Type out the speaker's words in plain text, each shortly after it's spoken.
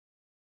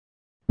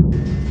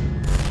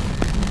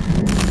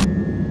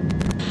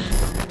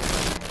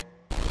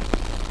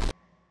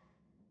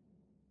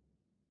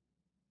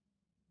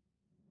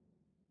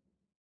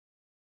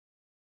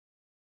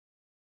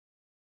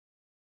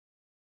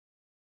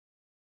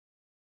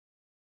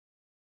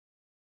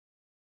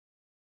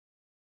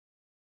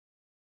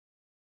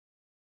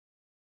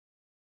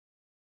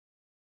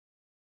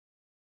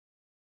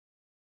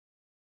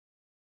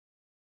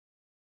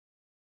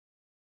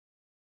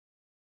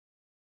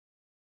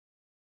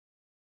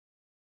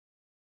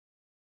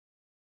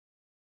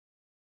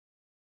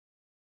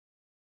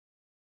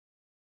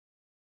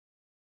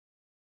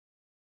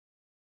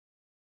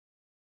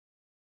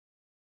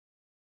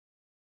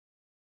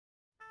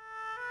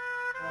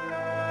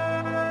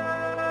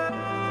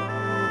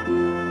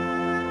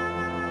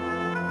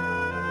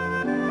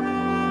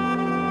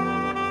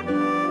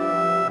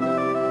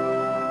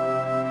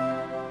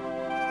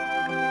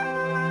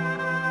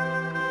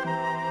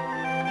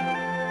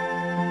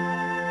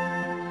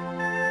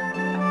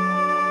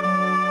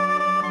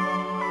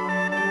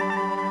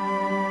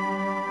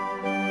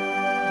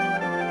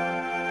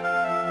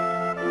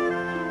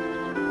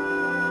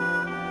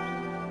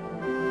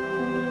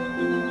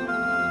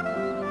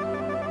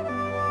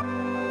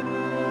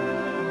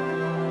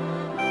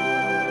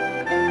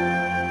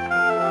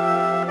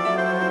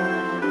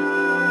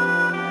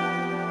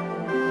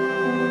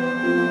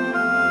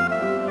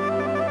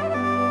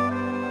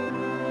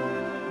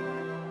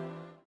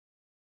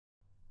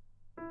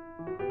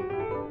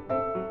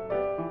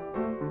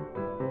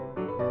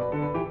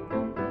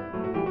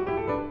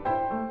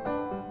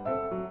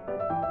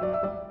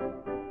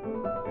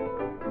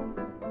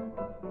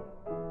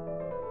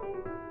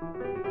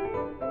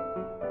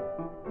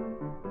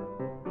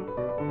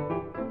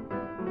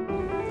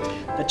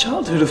Her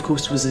childhood, of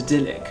course, was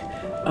idyllic,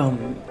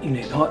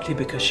 partly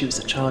because she was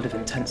a child of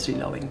intensely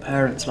loving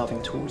parents,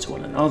 loving towards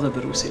one another,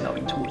 but also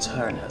loving towards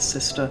her and her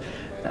sister.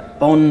 That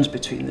bond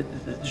between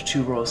the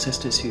two royal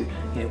sisters, who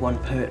one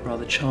poet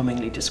rather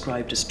charmingly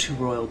described as two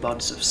royal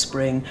buds of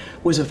spring,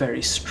 was a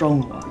very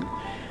strong one.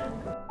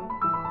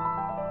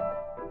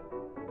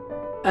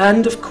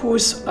 And of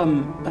course,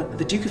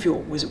 the Duke of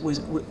York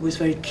was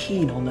very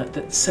keen on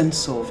that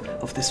sense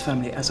of this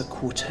family as a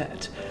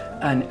quartet,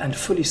 and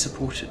fully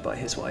supported by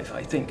his wife.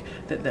 I think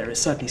that there is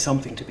certainly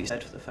something to be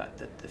said for the fact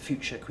that the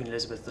future Queen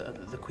Elizabeth,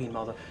 the Queen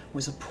Mother,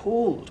 was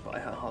appalled by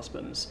her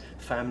husband's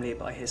family,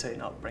 by his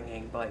own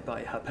upbringing,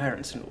 by her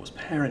parents-in-law's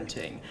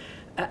parenting,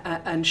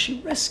 and she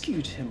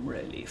rescued him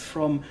really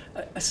from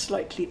a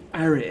slightly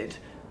arid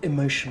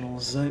emotional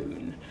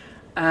zone.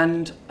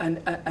 And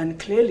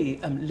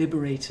clearly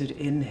liberated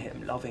in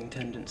him loving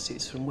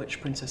tendencies from which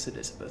Princess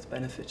Elizabeth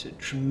benefited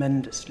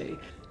tremendously.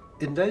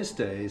 In those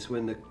days,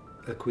 when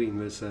a queen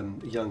was a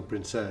young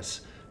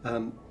princess,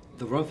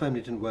 the royal family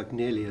didn't work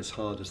nearly as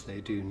hard as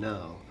they do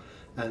now.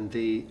 And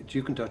the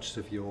Duke and Duchess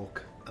of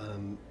York,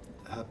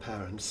 her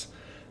parents,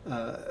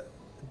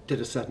 did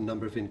a certain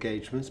number of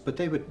engagements, but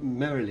they would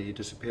merrily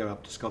disappear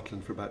up to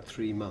Scotland for about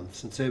 3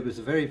 months. And so it was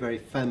a very, very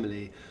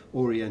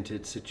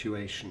family-oriented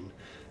situation.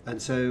 And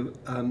so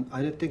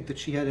I don't think that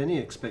she had any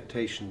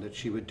expectation that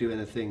she would do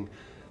anything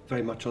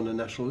very much on a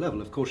national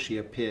level. Of course she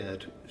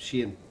appeared,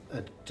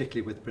 and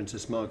particularly with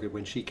Princess Margaret,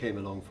 when she came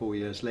along 4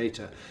 years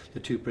later, the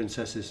two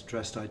princesses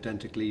dressed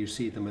identically. You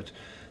see them at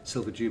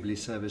Silver Jubilee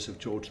service of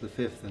George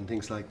V and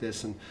things like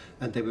this, and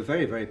they were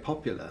very, very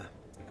popular.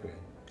 Okay.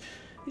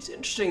 It's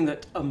interesting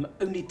that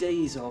only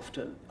days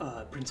after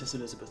Princess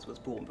Elizabeth was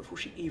born, before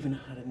she even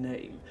had a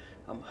name,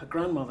 her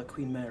grandmother,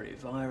 Queen Mary,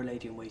 via a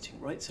lady-in-waiting,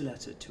 writes a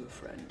letter to a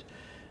friend.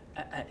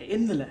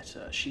 In the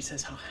letter, she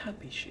says how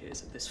happy she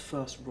is at this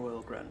first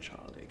royal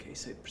grandchild. Okay,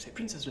 so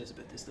Princess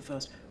Elizabeth is the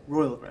first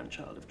royal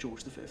grandchild of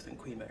George V and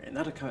Queen Mary, and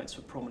that accounts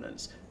for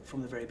prominence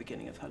from the very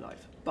beginning of her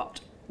life.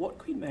 But what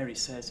Queen Mary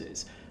says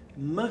is,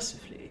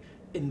 mercifully,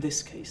 in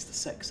this case, the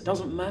sex. It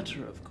doesn't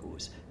matter, of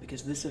course,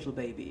 because this little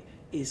baby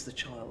is the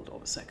child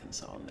of a second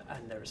son,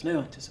 and there is no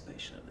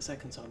anticipation that the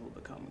second son will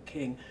become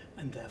king,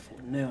 and therefore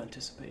no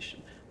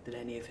anticipation that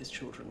any of his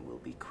children will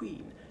be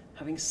queen.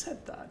 Having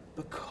said that,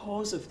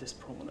 because of this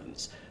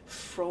prominence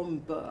from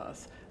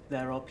birth,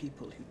 there are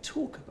people who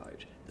talk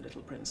about the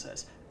little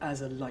princess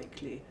as a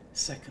likely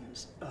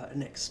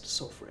next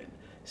sovereign.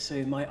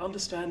 So my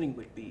understanding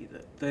would be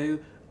that though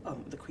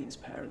the Queen's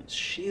parents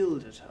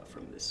shielded her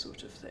from this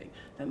sort of thing,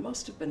 there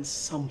must have been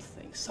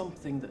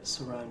something that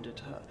surrounded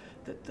her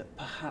that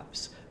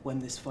perhaps when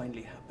this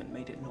finally happened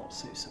made it not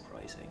so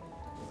surprising.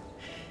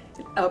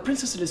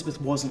 Princess Elizabeth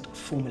wasn't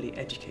formally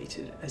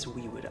educated as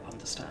we would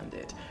understand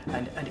it,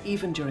 and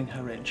even during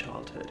her own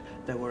childhood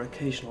there were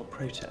occasional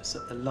protests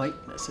at the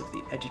lightness of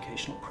the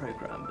educational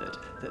programme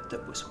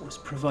that was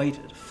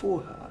provided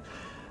for her.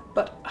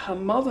 But her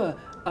mother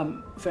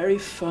very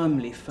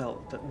firmly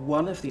felt that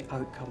one of the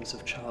outcomes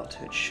of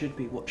childhood should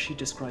be what she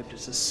described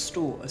as a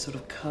store, a sort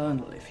of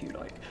kernel, if you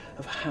like,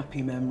 of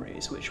happy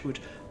memories which would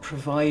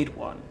provide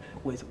one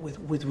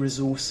with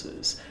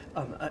resources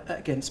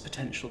against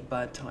potential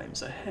bad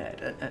times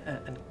ahead.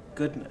 And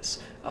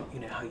goodness,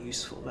 how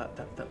useful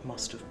that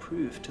must have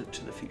proved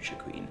to the future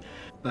queen.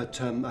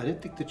 but I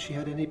don't think that she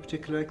had any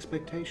particular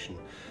expectation.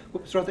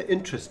 What was rather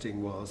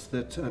interesting was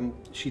that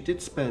she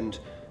did spend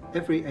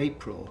every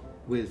April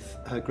with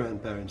her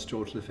grandparents,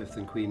 George V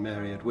and Queen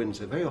Mary at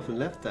Windsor, very often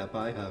left there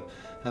by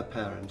her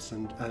parents,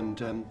 and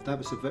that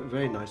was a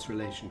very nice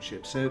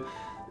relationship. So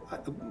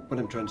what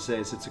I'm trying to say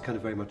is it's a kind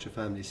of very much a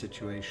family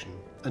situation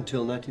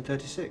until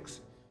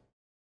 1936.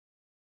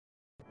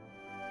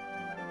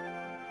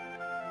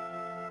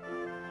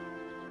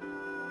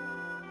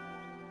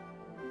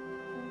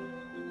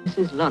 This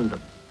is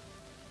London.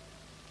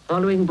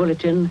 Following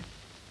bulletin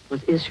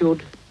was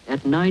issued at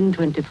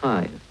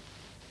 9:25.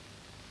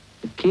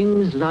 The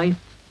King's life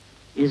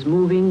is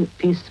moving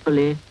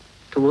peacefully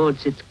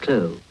towards its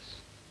close.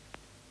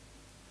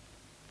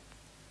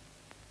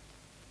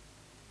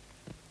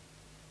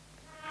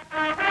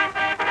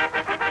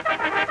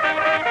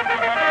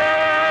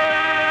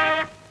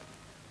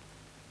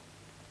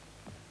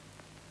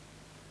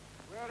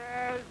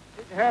 Whereas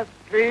it hath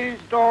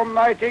pleased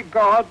Almighty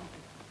God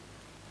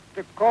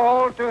to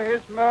call to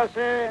his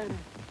mercy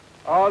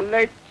our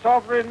late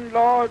sovereign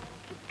lord,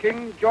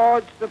 King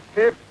George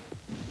V.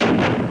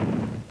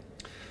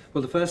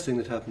 Well, the first thing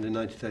that happened in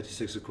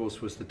 1936, of course,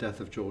 was the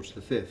death of George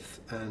V,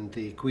 and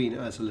the Queen,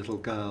 as a little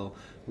girl,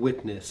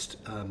 witnessed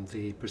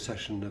the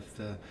procession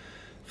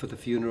for the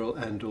funeral,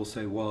 and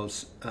also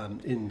was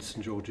in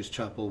St George's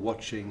Chapel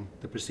watching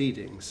the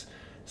proceedings.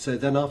 So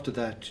then after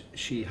that,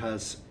 she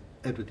has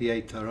Edward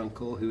VIII, her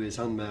uncle, who is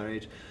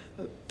unmarried.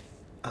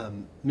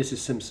 Mrs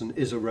Simpson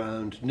is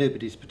around.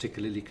 Nobody's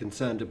particularly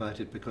concerned about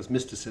it because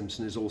Mr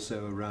Simpson is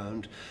also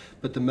around.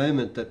 But the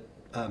moment that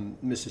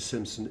Mrs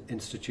Simpson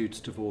institutes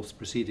divorce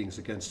proceedings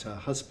against her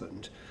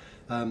husband,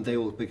 they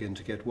all begin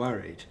to get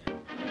worried.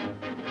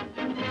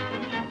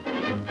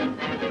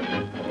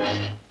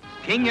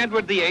 King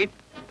Edward VIII,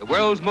 the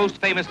world's most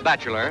famous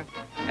bachelor,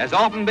 has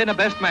often been a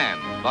best man,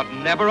 but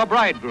never a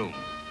bridegroom.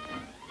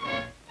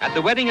 At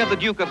the wedding of the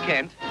Duke of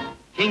Kent,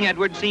 King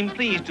Edward seemed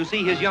pleased to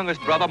see his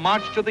youngest brother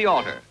march to the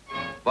altar,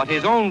 but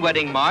his own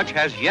wedding march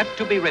has yet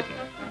to be written.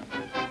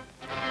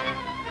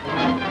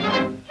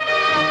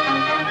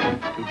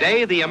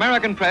 Today, the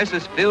American press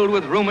is filled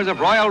with rumors of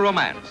royal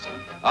romance,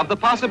 of the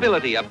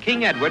possibility of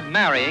King Edward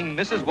marrying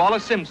Mrs.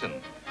 Wallace Simpson,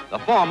 the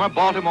former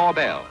Baltimore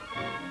belle.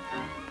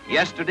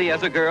 Yesterday,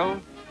 as a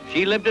girl,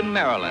 she lived in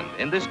Maryland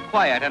in this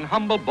quiet and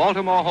humble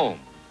Baltimore home.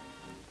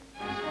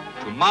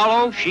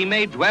 Tomorrow, she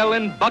may dwell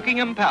in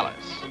Buckingham Palace.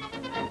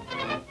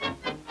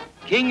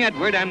 King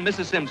Edward and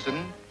Mrs.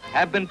 Simpson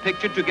have been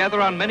pictured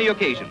together on many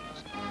occasions,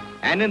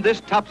 and in this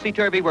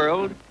topsy-turvy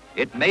world,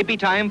 it may be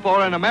time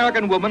for an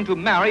American woman to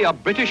marry a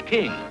British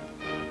king.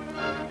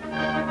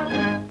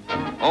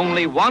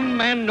 Only one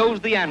man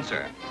knows the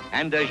answer,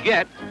 and as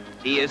yet,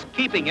 he is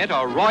keeping it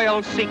a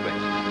royal secret.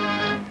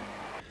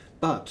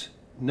 But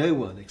no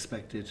one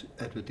expected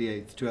Edward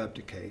VIII to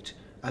abdicate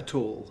at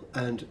all,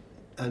 and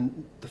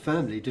the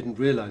family didn't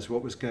realise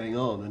what was going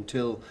on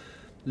until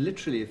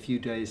literally a few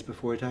days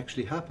before it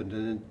actually happened,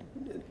 and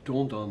it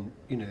dawned on,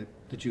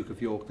 the Duke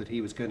of York that he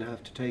was going to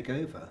have to take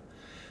over.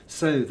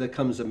 So there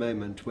comes a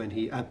moment when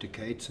he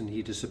abdicates and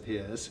he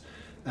disappears,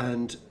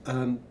 and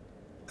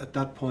at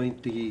that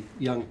point the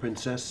young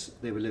princess,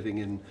 they were living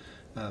in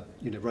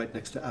right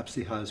next to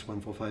Apsley House,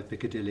 145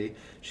 Piccadilly,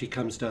 she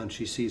comes down,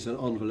 she sees an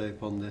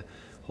envelope on the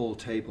hall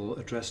table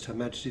addressed Her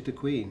Majesty the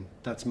Queen.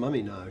 That's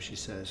mummy now, she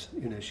says.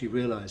 She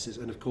realises,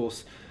 and of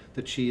course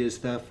that she is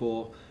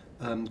therefore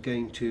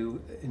going to,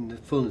 in the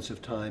fullness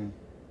of time,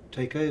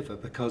 take over,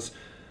 because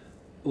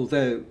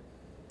although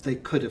they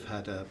could have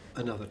had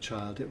another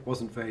child, it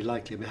wasn't very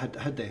likely. I mean,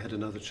 had they had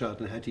another child,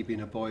 and had he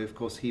been a boy, of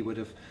course he would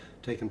have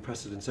taken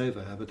precedence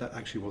over her, but that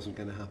actually wasn't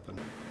going to happen.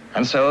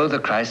 And so the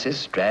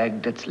crisis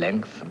dragged its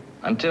length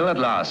until at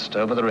last,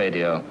 over the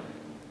radio,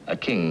 a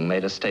king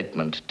made a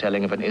statement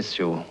telling of an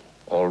issue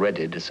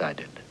already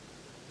decided.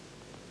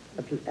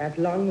 At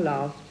long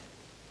last,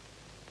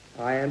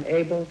 I am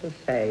able to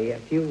say a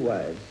few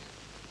words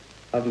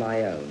of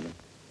my own.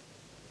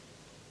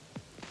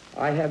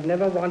 I have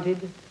never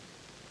wanted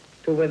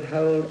to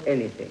withhold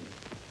anything,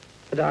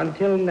 but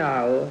until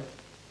now,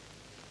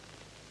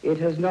 it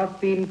has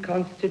not been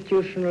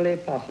constitutionally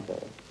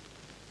possible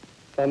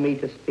for me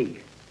to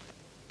speak.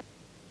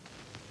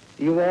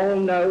 You all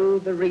know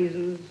the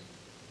reasons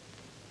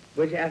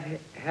which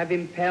have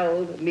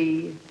impelled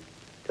me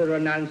to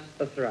renounce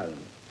the throne.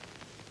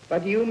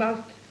 But you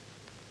must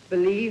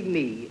believe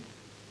me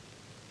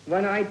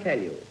when I tell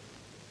you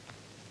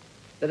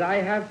that I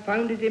have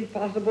found it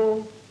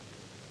impossible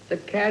to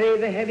carry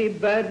the heavy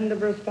burden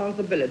of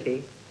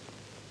responsibility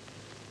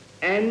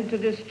and to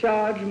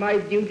discharge my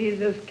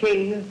duties as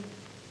king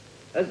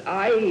as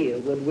I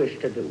would wish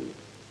to do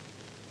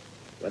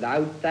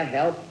without the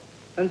help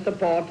and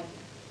support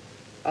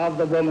of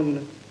the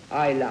woman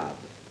I love.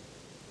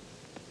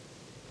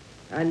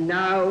 And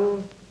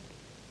now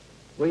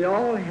we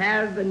all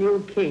have a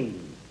new king.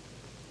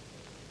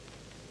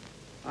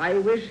 I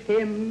wish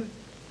him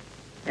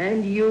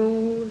and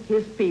you,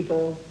 his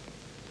people,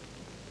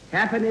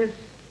 happiness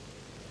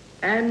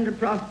and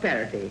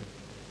prosperity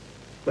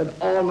with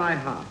all my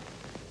heart.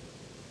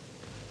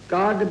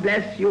 God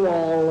bless you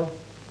all.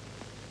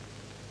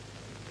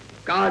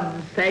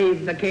 God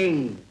save the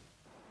King.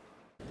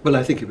 Well,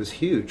 I think it was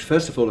huge.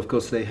 First of all, of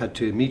course, they had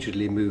to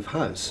immediately move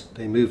house.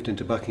 They moved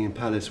into Buckingham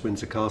Palace,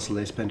 Windsor Castle.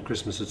 They spent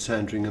Christmas at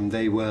Sandringham.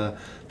 They were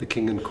the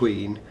King and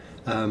Queen.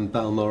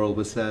 Balmoral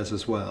was theirs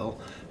as well.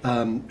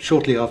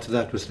 Shortly after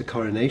that was the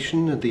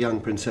coronation, and the young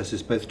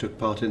princesses both took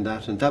part in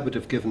that, and that would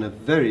have given a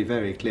very,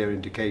 very clear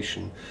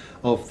indication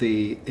of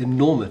the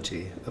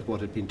enormity of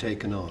what had been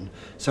taken on.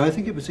 So I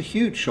think it was a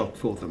huge shock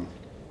for them.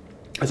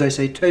 As I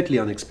say, totally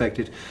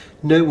unexpected.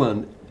 No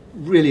one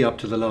really up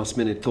to the last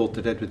minute thought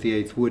that Edward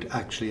VIII would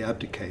actually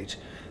abdicate.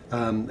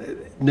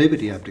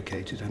 Nobody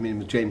abdicated. I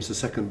mean, James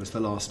II was the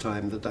last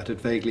time that that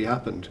had vaguely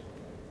happened.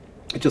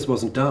 It just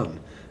wasn't done,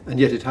 and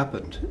yet it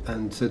happened,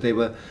 and so they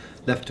were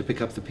left to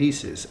pick up the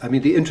pieces. I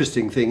mean, the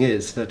interesting thing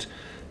is that,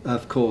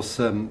 of course,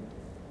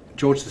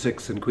 George VI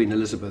and Queen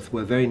Elizabeth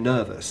were very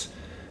nervous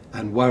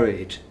and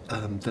worried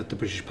that the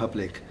British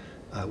public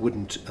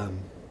wouldn't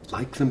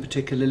like them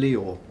particularly,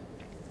 or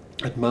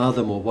admire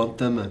them or want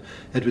them.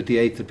 Edward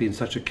VIII had been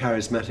such a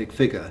charismatic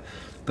figure,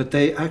 but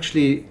they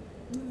actually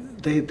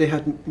they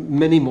had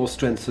many more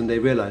strengths than they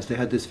realized. They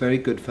had this very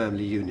good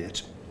family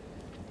unit,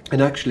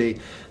 and actually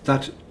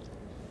that,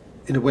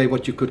 in a way,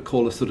 what you could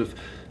call a sort of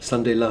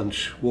Sunday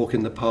lunch, walk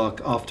in the park,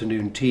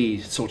 afternoon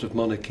tea sort of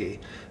monarchy,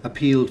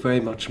 appealed very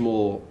much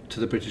more to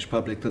the British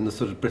public than the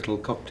sort of brittle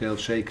cocktail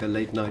shaker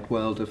late night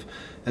world of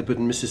Edward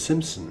and Mrs.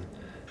 Simpson.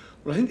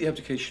 Well, I think the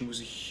abdication was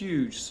a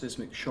huge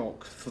seismic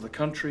shock for the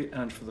country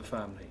and for the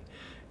family.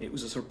 It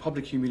was a sort of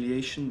public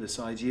humiliation, this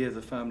idea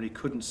the family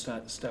couldn't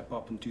step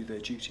up and do their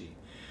duty.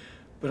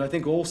 But I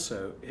think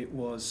also it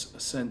was a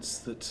sense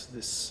that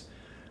this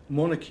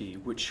monarchy,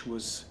 which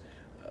was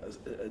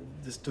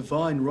this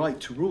divine right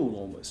to rule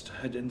almost,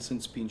 had in a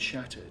sense been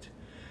shattered.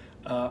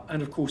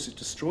 And of course it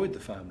destroyed the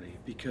family,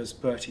 because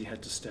Bertie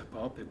had to step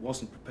up. It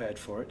wasn't prepared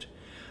for it.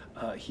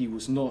 He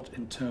was not,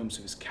 in terms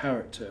of his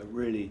character,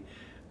 really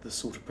the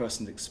sort of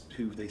person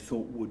who they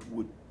thought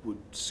would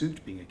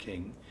suit being a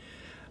king.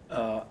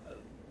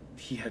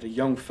 He had a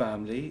young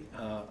family.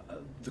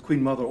 The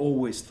Queen Mother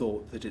always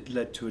thought that it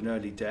led to an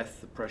early death,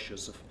 the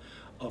pressures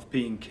of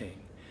being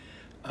king.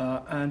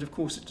 And of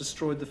course it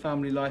destroyed the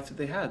family life that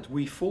they had.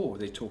 We four,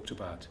 they talked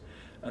about,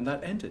 and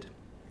that ended.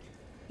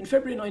 In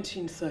February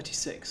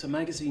 1936, a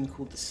magazine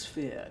called The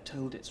Sphere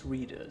told its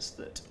readers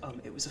that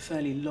it was a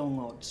fairly long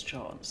odds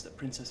chance that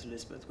Princess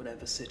Elizabeth would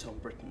ever sit on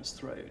Britain's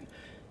throne.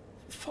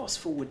 Fast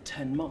forward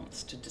 10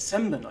 months to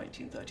December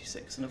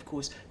 1936, and of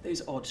course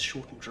those odds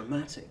shortened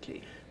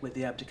dramatically with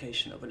the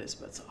abdication of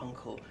Elizabeth's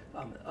uncle,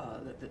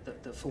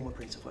 the former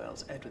Prince of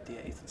Wales, Edward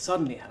VIII, and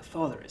suddenly her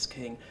father is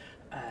king,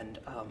 and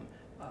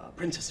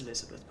Princess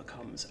Elizabeth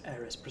becomes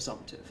heiress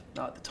presumptive.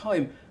 Now at the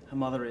time, her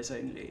mother is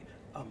only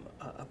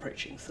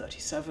approaching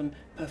 37,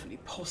 perfectly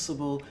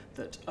possible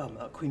that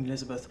Queen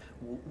Elizabeth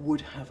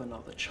would have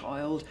another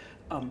child,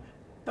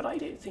 but I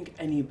don't think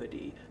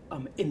anybody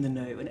in the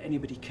know and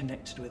anybody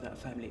connected with that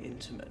family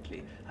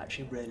intimately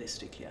actually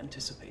realistically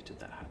anticipated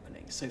that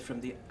happening. So from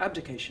the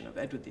abdication of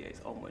Edward VIII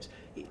onwards,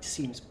 it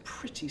seems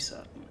pretty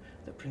certain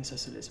that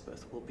Princess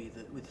Elizabeth will be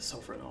with the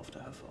sovereign after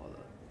her father.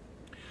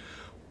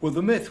 Well,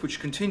 the myth, which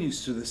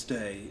continues to this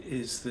day,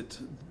 is that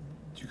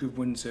Duke of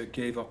Windsor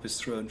gave up his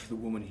throne for the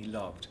woman he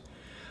loved.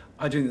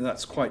 I don't think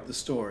that's quite the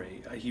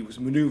story. He was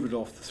manoeuvred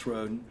off the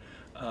throne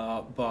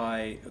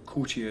by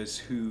courtiers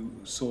who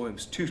saw him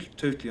as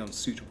totally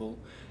unsuitable.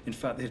 In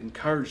fact, they had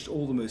encouraged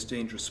all the most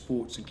dangerous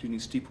sports, including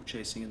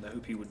steeplechasing, in the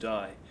hope he would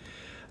die,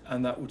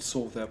 and that would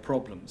solve their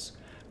problems.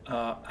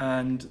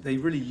 And they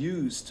really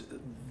used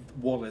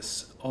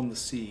Wallace on the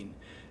scene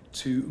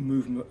to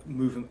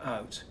move him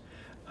out.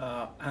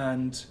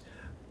 And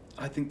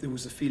I think there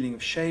was a feeling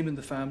of shame in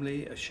the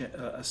family,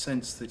 a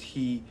sense that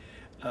he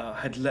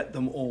had let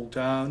them all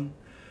down.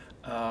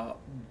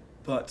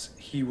 But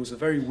he was a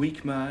very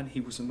weak man.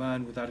 He was a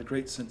man without a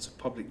great sense of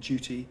public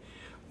duty,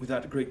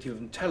 without a great deal of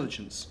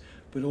intelligence,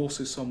 but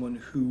also someone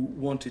who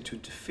wanted to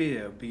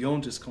interfere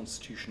beyond his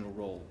constitutional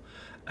role,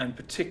 and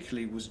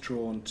particularly was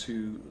drawn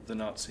to the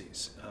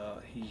Nazis.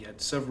 He had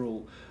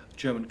several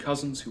German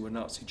cousins who were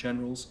Nazi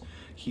generals.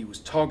 He was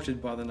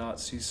targeted by the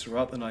Nazis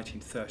throughout the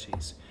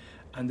 1930s,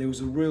 and there was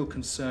a real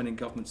concern in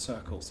government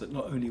circles that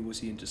not only was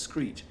he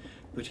indiscreet,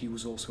 but he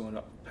was also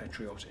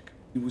unpatriotic.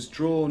 He was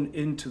drawn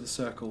into the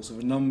circles of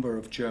a number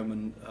of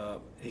German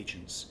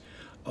agents,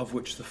 of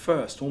which the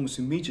first, almost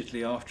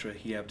immediately after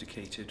he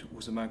abdicated,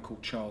 was a man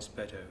called Charles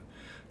Beddoe.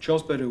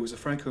 Charles Beddoe was a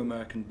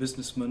Franco-American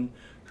businessman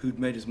who'd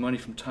made his money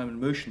from time and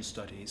motion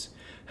studies,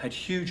 had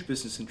huge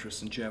business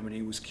interests in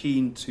Germany, was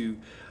keen to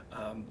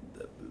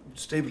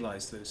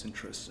stabilize those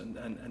interests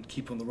and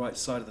keep on the right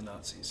side of the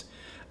Nazis.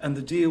 And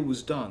the deal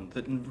was done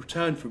that in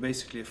return for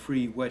basically a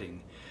free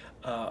wedding,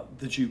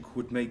 the Duke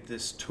would make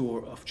this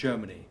tour of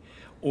Germany,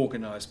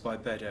 organized by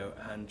Beddoe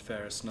and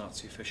various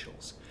Nazi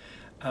officials.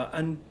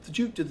 And the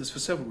Duke did this for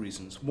several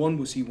reasons. One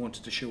was he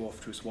wanted to show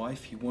off to his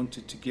wife. He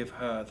wanted to give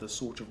her the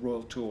sort of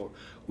royal tour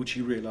which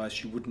he realized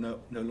she would no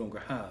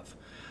longer have.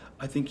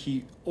 I think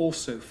he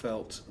also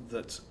felt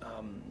that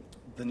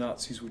the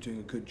Nazis were doing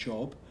a good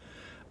job,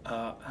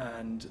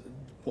 and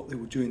what they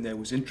were doing there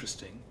was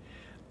interesting.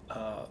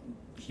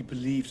 He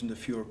believed in the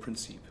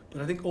Führerprinzip,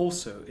 but I think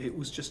also it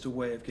was just a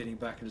way of getting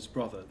back at his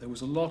brother. There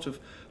was a lot of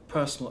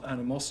personal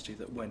animosity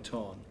that went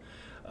on.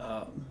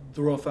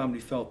 The royal family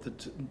felt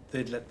that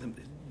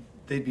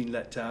they'd been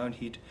let down.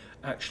 He'd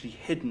actually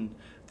hidden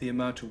the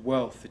amount of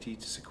wealth that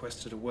he'd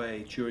sequestered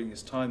away during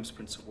his time as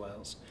Prince of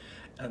Wales,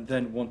 and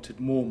then wanted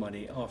more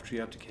money after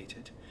he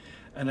abdicated.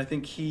 And I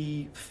think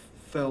he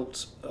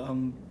felt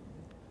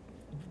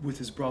with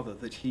his brother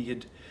that he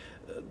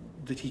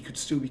could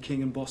still be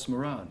king and boss him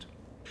around.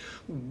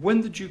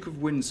 When the Duke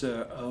of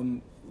Windsor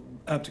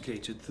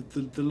abdicated,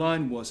 the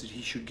line was that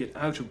he should get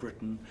out of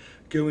Britain,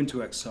 go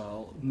into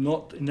exile,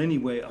 not in any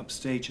way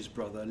upstage his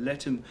brother,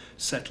 let him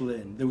settle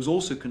in. There was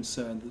also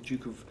concern that the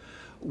Duke of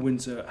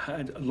Windsor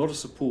had a lot of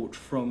support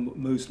from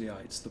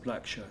Mosleyites, the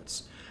black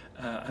shirts,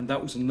 and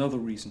that was another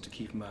reason to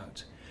keep him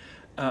out.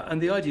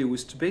 And the idea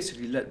was to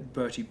basically let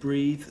Bertie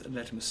breathe,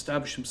 let him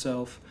establish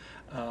himself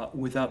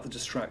without the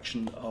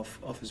distraction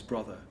of his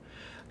brother.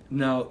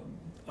 Now,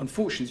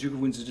 unfortunately, the Duke of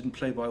Windsor didn't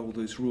play by all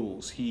those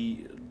rules.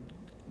 He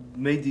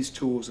made these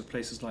tours of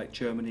places like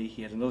Germany.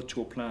 He had another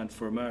tour planned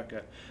for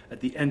America at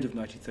the end of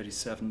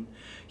 1937.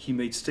 He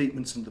made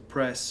statements in the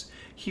press.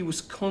 He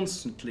was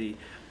constantly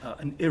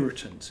an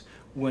irritant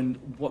when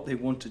what they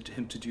wanted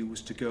him to do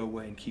was to go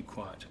away and keep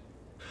quiet.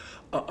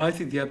 I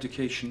think the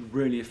abdication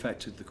really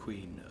affected the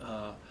Queen.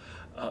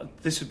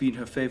 This had been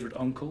her favourite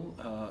uncle.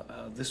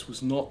 This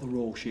was not the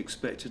role she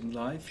expected in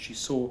life. She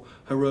saw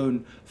her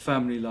own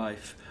family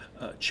life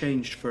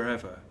changed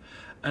forever.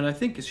 And I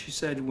think, as she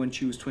said when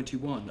she was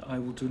 21, I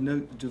will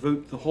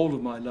devote the whole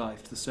of my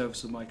life to the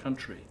service of my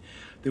country.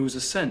 There was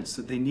a sense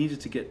that they needed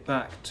to get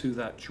back to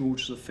that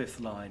George V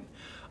line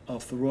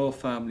of the royal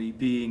family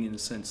being, in a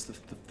sense,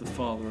 the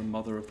father and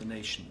mother of the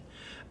nation,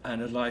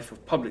 and a life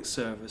of public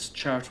service,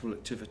 charitable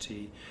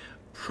activity,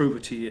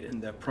 probity in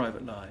their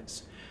private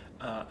lives.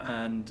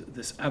 And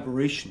this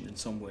aberration, in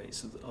some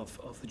ways,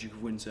 of the Duke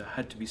of Windsor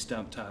had to be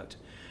stamped out,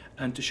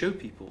 and to show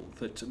people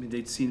that, I mean,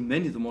 they'd seen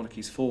many of the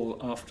monarchies fall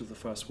after the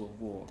First World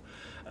War,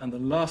 and the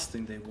last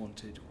thing they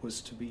wanted was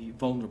to be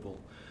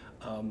vulnerable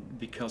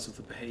because of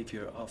the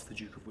behaviour of the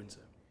Duke of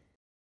Windsor.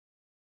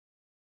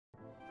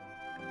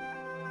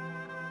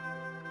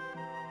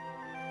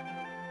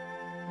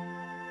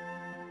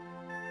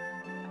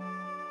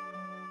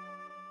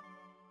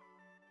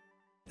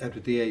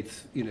 Edward VIII,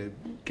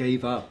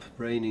 gave up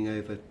reigning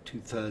over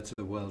 2/3 of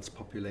the world's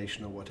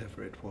population or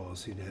whatever it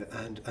was,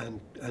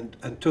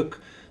 and took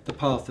the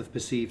path of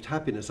perceived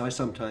happiness. I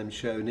sometimes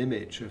show an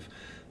image of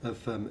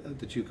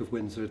the Duke of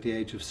Windsor at the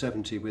age of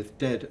 70 with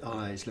dead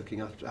eyes,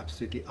 looking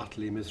absolutely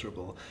utterly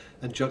miserable,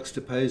 and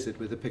juxtapose it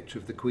with a picture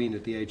of the Queen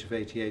at the age of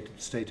 88 at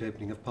the state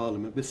opening of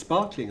Parliament with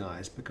sparkling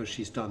eyes because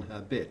she's done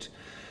her bit.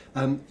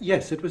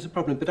 Yes, it was a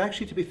problem, but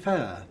actually, to be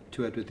fair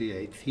to Edward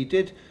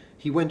VIII,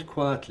 he went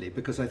quietly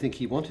because I think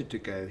he wanted to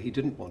go. He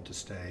didn't want to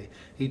stay.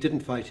 He didn't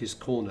fight his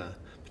corner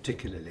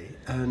particularly.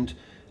 And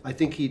I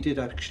think he did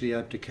actually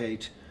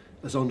abdicate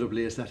as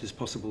honourably as that is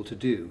possible to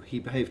do. He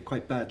behaved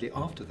quite badly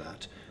after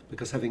that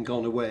because, having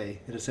gone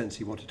away, in a sense,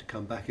 he wanted to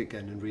come back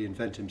again and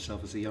reinvent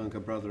himself as a younger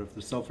brother of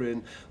the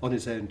sovereign on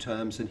his own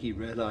terms. And he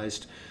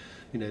realised,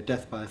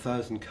 death by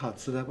 1,000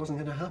 cuts, that wasn't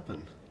going to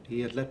happen.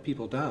 He had let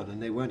people down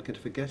and they weren't going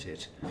to forget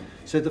it.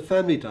 So the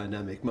family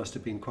dynamic must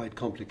have been quite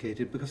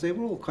complicated because they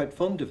were all quite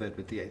fond of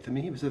Edward VIII. I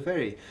mean, he was a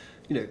very,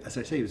 as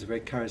I say, he was a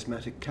very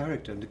charismatic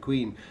character, and the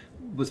Queen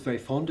was very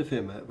fond of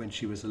him when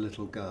she was a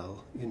little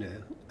girl,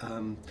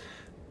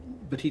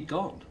 but he'd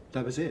gone.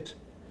 That was it.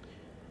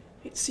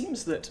 It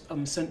seems that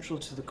central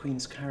to the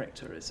Queen's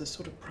character is a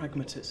sort of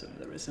pragmatism.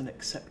 There is an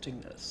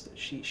acceptingness that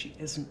she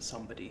isn't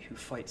somebody who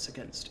fights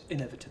against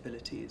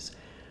inevitabilities.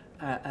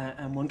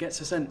 And one gets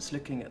a sense,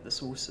 looking at the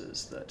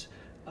sources, that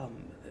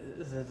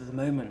the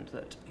moment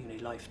that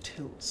life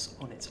tilts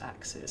on its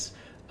axis,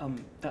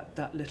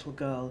 that little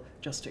girl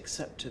just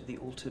accepted the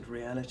altered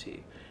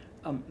reality.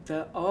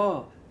 There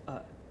are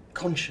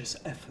conscious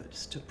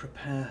efforts to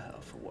prepare her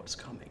for what's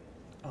coming.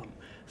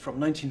 From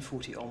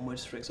 1940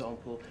 onwards, for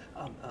example,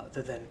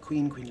 the then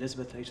Queen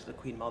Elizabeth, later the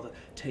Queen Mother,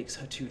 takes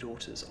her two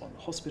daughters on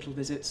hospital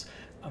visits.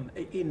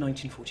 In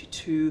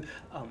 1942,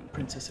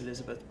 Princess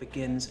Elizabeth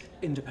begins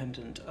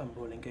independent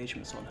royal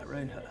engagements on her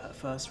own. Her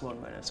first one,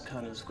 when as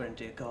Colonel of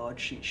Grenadier Guard,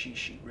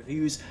 she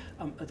reviews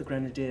the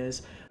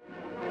Grenadiers.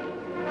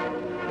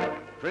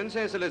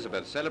 Princess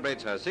Elizabeth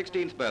celebrates her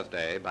 16th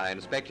birthday by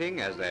inspecting,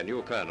 as their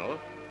new colonel,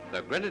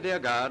 the Grenadier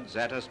Guards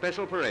at a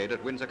special parade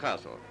at Windsor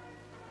Castle.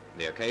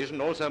 The occasion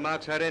also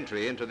marks her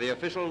entry into the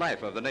official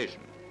life of the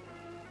nation.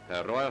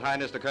 Her Royal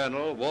Highness the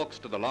Colonel walks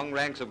to the long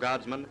ranks of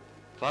guardsmen,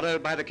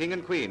 followed by the King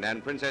and Queen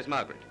and Princess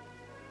Margaret.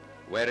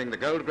 Wearing the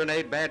gold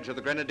grenade badge of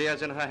the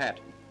Grenadiers in her hat,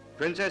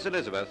 Princess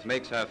Elizabeth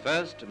makes her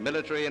first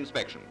military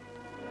inspection.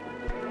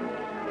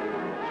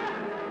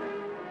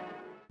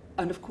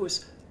 And of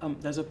course,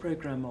 there's a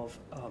programme of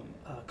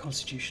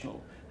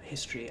constitutional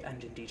history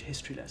and indeed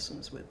history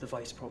lessons with the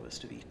Vice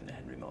Provost of Eton,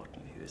 Henry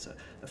Martin, who is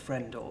a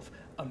friend of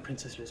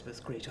Princess Elizabeth's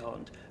great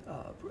aunt,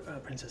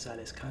 Princess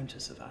Alice,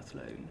 Countess of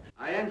Athlone.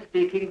 I am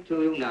speaking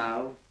to you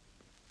now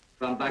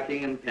from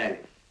Buckingham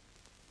Palace,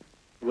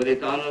 with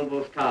its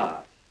honourable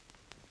stars.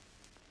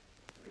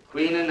 The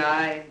Queen and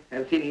I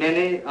have seen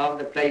many of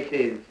the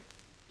places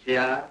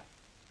here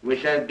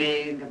which have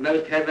been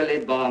most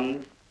heavily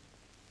bombed,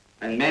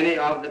 and many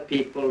of the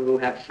people who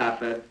have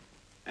suffered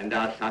and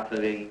are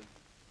suffering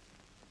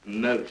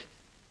most.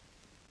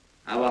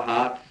 Our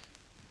hearts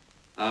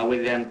are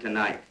with them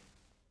tonight.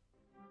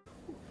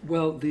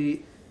 Well,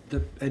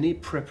 any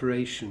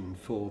preparation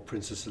for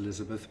Princess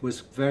Elizabeth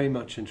was very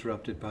much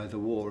interrupted by the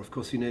war. Of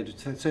course, you know,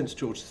 since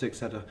George VI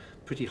had a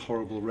pretty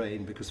horrible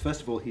reign, because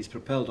first of all, he's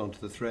propelled onto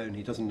the throne.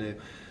 He doesn't know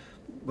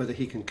whether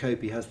he can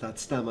cope. He has that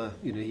stammer,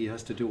 you know, he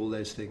has to do all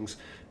those things.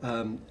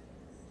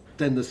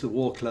 Then there's the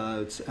war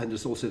clouds, and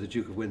there's also the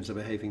Duke of Windsor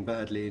behaving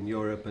badly in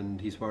Europe,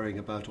 and he's worrying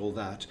about all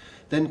that.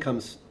 Then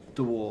comes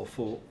the war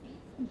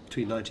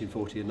between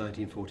 1940 and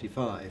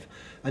 1945,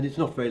 and it's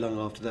not very long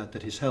after that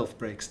that his health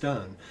breaks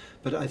down.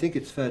 But I think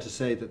it's fair to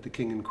say that the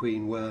King and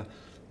Queen were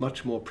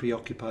much more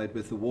preoccupied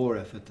with the war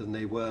effort than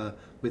they were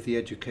with the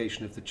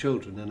education of the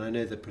children, and I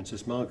know that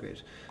Princess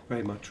Margaret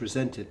very much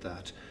resented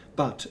that.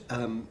 But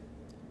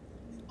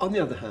on the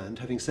other hand,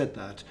 having said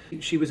that,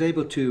 she was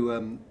able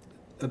to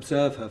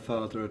observe her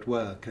father at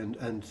work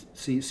and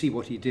see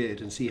what he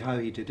did and see how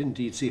he did,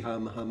 indeed see how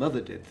her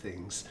mother did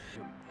things.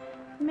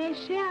 Mes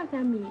chers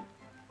amis,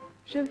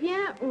 je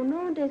viens au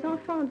nom des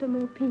enfants de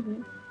mon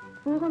pays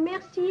vous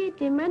remercier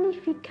des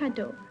magnifiques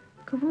cadeaux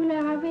que vous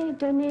leur avez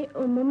donnés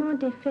au moment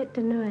des fêtes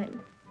de Noël.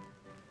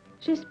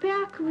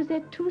 J'espère que vous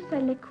êtes tous à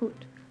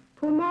l'écoute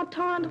pour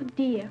m'entendre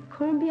dire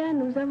combien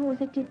nous avons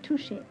été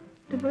touchés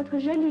de votre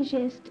joli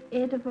geste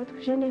et de votre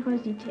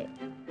générosité.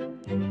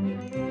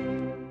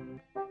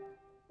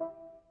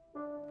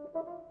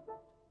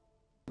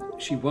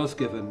 She was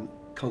given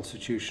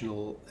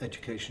constitutional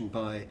education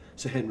by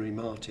Sir Henry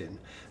Martin,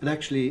 and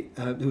actually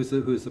who was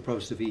the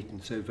Provost of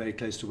Eton, so very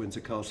close to Windsor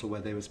Castle where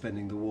they were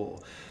spending the war.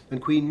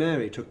 And Queen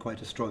Mary took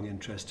quite a strong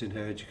interest in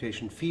her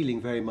education, feeling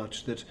very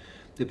much that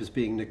it was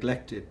being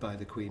neglected by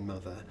the Queen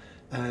Mother,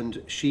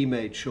 and she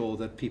made sure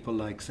that people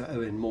like Sir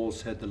Owen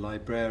Morshead, the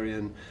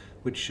librarian,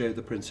 would show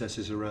the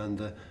princesses around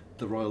the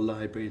Royal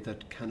Library,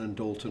 that Canon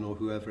Dalton or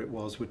whoever it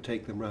was would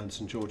take them round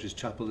St George's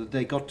Chapel, that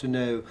they got to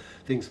know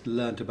things,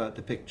 learnt about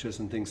the pictures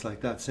and things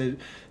like that, so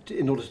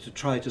in order to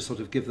try to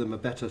sort of give them a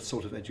better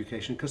sort of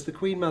education, because the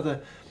Queen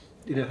Mother,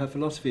 you know, her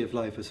philosophy of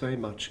life was very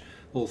much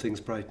all things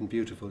bright and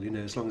beautiful, you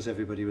know, as long as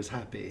everybody was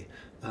happy,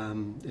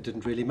 it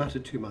didn't really matter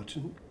too much,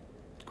 and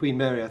Queen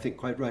Mary, I think,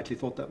 quite rightly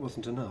thought that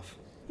wasn't enough.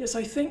 Yes,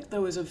 I think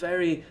there was a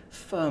very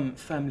firm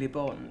family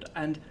bond,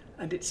 and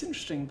it's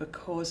interesting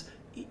because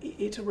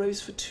it arose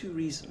for two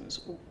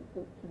reasons.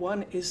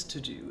 One is to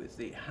do with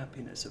the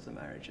happiness of the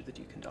marriage of the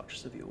Duke and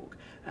Duchess of York,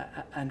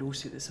 and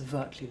also this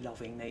overtly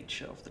loving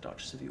nature of the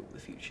Duchess of York,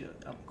 the future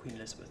Queen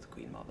Elizabeth, the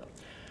Queen Mother.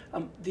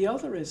 The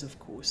other is, of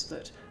course,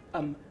 that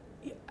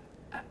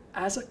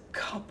as a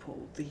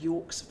couple, the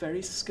Yorks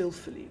very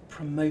skillfully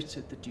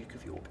promoted the Duke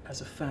of York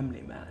as a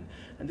family man,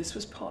 and this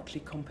was partly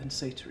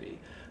compensatory.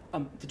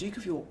 The Duke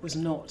of York was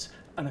not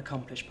an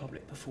accomplished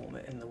public performer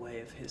in the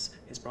way of his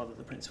brother,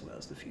 the Prince of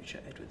Wales, the future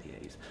Edward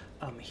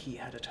VIII. He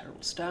had a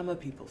terrible stammer.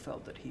 People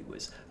felt that he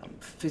was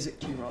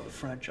physically rather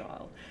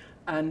fragile.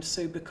 And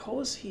so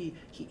because he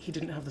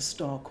didn't have the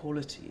star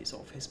qualities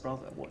of his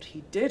brother, what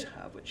he did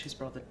have, which his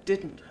brother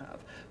didn't have,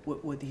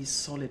 were these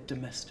solid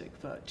domestic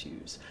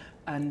virtues.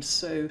 And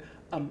so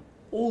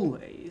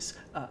always,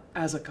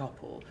 as a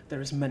couple,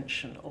 there is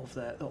mention of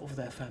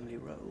their family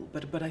role,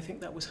 but I think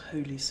that was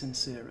wholly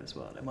sincere as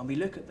well. And when we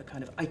look at the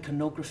kind of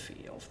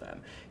iconography of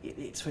them,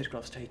 it's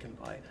photographs taken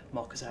by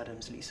Marcus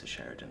Adams, Lisa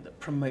Sheridan, that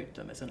promote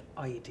them as an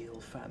ideal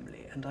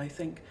family. And I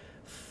think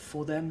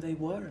for them, they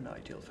were an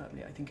ideal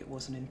family. I think it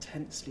was an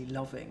intensely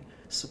loving,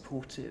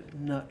 supportive,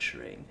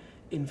 nurturing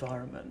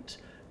environment,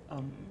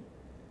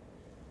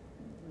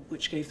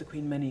 which gave the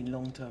Queen many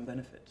long-term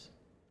benefits.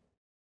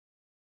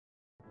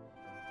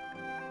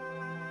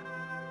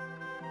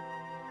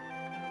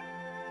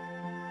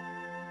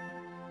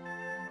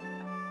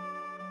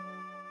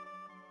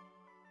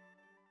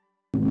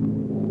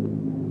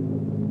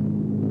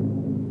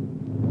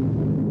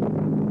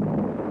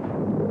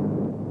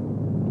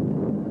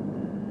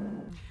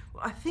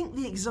 I think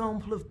the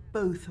example of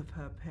both of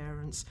her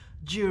parents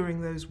during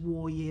those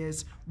war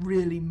years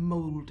really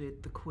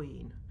moulded the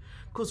Queen.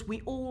 Because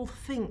we all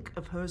think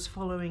of her as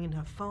following in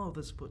her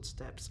father's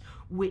footsteps,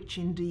 which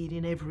indeed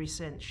in every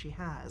sense she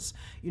has,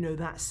 you know,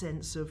 that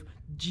sense of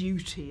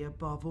duty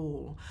above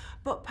all.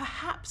 But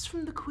perhaps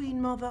from the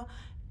Queen Mother,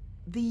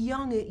 the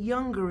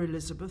younger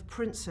Elizabeth,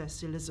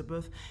 Princess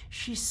Elizabeth,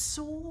 she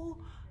saw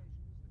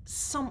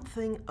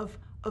something of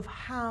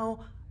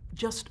how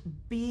just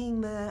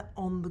being there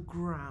on the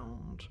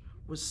ground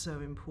was so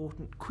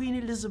important. Queen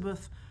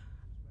Elizabeth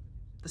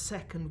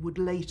II would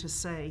later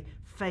say,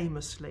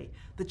 famously,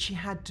 that she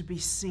had to be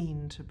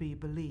seen to be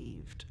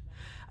believed.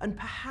 And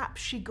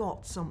perhaps she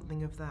got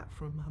something of that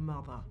from her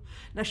mother.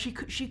 Now, she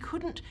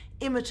couldn't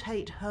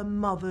imitate her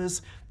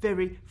mother's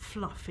very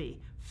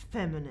fluffy,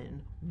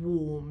 feminine,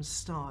 warm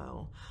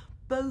style,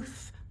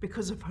 both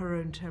because of her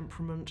own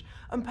temperament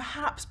and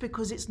perhaps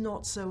because it's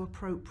not so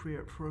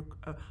appropriate for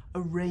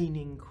a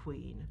reigning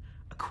queen,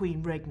 a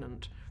queen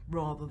regnant,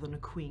 rather than a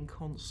queen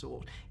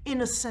consort. In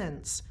a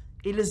sense,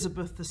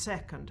 Elizabeth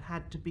II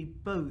had to be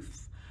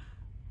both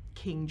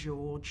King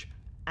George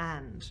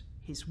and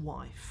his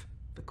wife,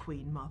 the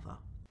Queen Mother.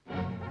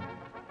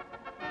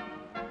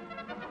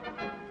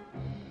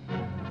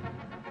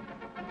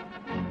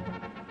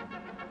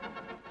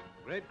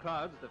 Great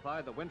crowds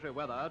defied the wintry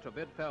weather to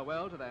bid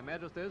farewell to their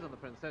majesties and the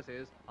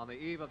princesses on the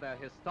eve of their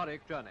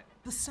historic journey.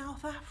 The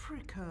South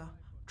Africa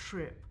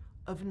trip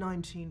of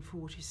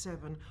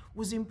 1947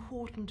 was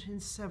important in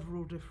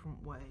several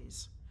different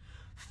ways.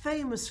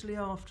 Famously,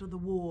 after the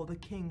war, the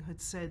king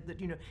had said that,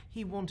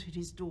 he wanted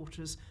his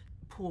daughters,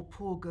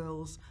 poor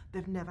girls,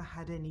 they've never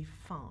had any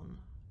fun.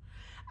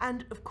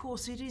 And of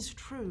course it is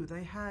true,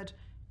 they had,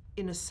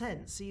 in a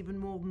sense, even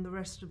more than the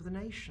rest of the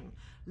nation,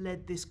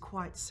 led this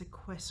quite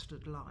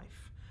sequestered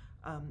life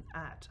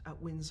at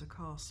Windsor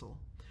Castle,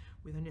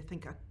 with only, I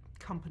think, a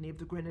company of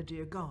the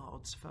Grenadier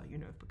Guards for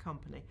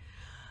company.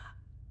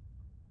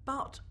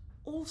 But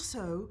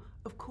also,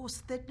 of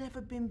course, they'd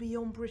never been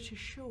beyond British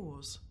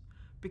shores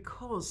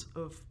because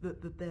of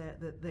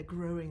their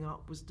growing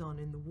up was done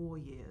in the war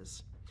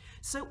years.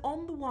 So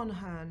on the one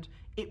hand,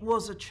 it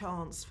was a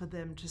chance for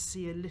them to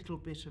see a little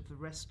bit of the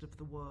rest of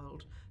the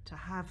world, to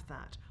have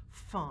that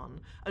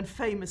fun. And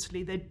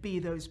famously, there'd be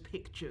those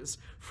pictures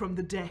from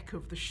the deck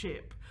of the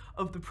ship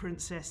of the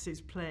princesses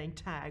playing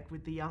tag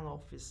with the young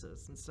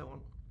officers and so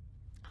on.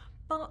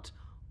 But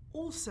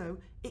also,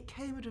 it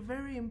came at a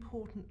very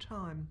important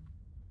time,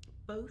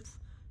 both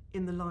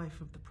in the life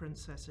of the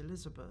Princess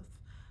Elizabeth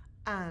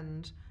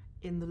and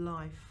in the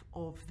life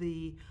of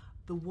the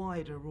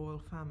wider royal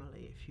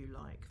family, if you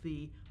like,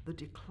 the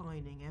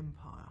declining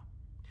empire.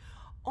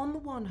 On the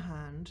one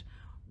hand,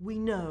 we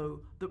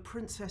know that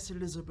Princess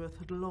Elizabeth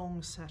had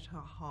long set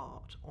her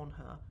heart on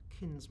her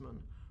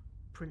kinsman,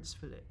 Prince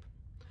Philip.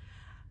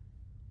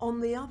 On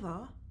the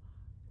other,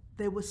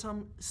 there were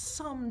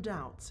some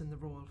doubts in the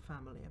royal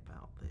family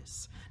about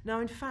this. Now,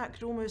 in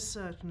fact, almost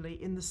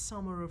certainly in the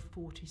summer of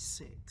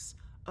 '46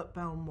 at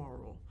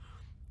Balmoral,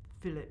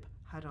 Philip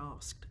had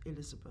asked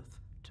Elizabeth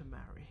to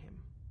marry him,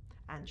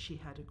 and she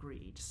had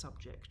agreed,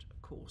 subject,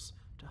 of course,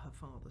 to her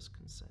father's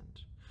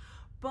consent.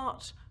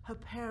 But her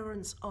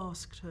parents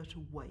asked her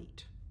to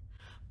wait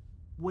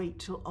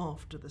till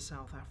after the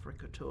South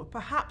Africa tour.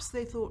 Perhaps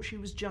they thought she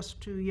was just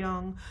too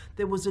young.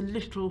 There was a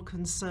little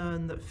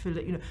concern that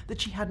Philip, that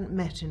she hadn't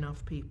met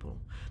enough people.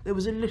 There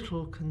was a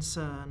little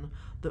concern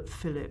that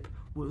Philip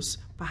was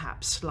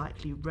perhaps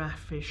slightly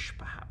raffish,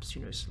 perhaps,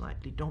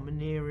 slightly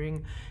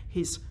domineering.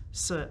 His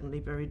certainly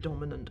very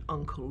dominant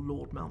uncle,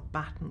 Lord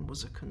Mountbatten,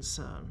 was a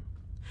concern.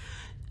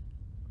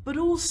 But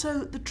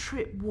also the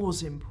trip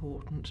was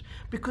important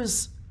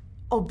because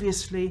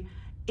obviously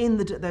in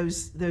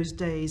those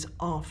days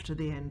after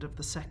the end of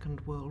the Second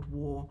World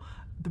War,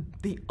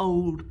 the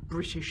old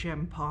British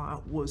Empire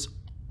was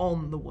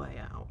on the way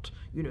out.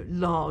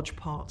 Large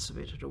parts of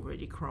it had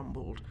already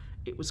crumbled.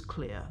 It was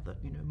clear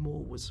that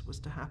more was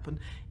to happen.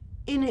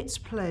 In its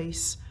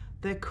place,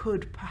 there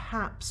could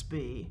perhaps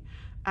be,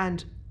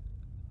 and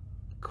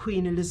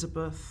Queen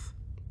Elizabeth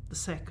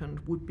II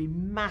would be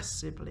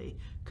massively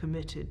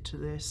committed to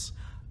this,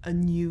 a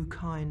new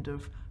kind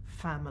of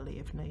family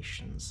of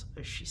nations,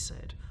 as she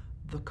said,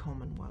 the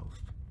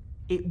Commonwealth.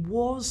 It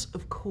was,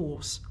 of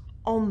course,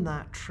 on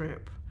that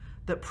trip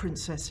that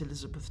Princess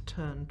Elizabeth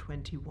turned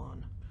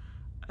 21,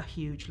 a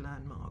huge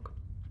landmark.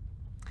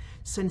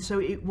 So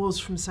it was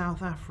from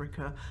South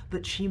Africa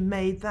that she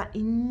made that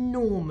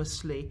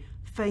enormously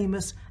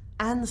famous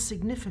and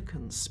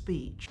significant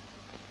speech.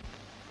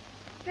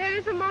 There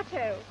is a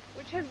motto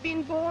which has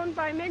been borne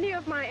by many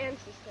of my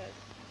ancestors,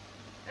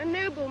 a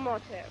noble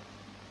motto,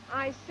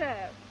 I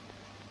serve.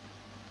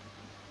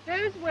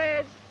 Those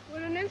words were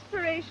an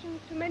inspiration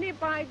to many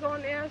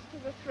bygone heirs to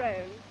the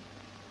throne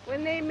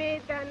when they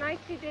made their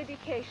knightly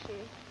dedication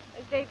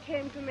as they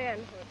came to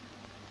manhood.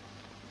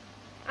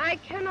 I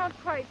cannot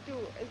quite do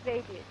as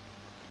they did,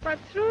 but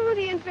through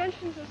the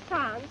inventions of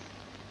science,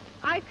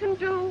 I can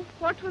do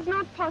what was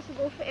not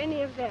possible for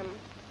any of them.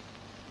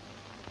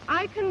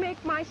 I can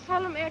make my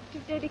solemn act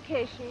of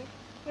dedication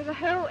with the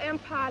whole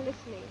empire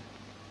listening.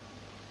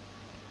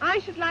 I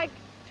should like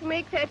to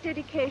make that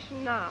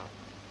dedication now.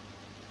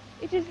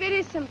 It is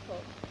very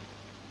simple.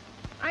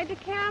 I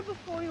declare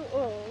before you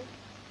all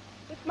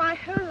that my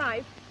whole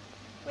life,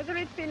 whether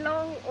it be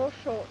long or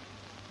short,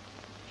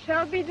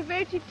 shall be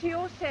devoted to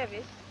your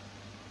service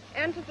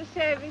and to the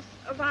service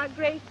of our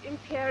great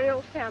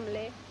imperial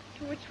family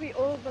to which we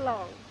all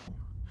belong.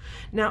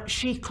 Now,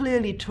 she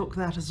clearly took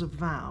that as a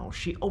vow.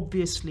 She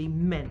obviously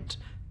meant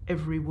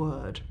every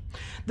word.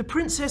 The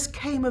princess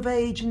came of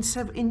age in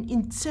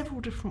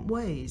several different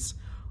ways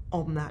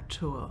on that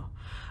tour.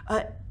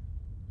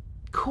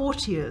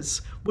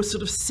 Courtiers were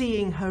sort of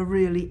seeing her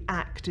really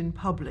act in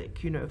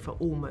public, you know, for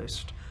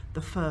almost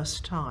the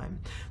first time.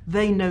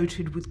 They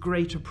noted with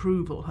great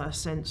approval her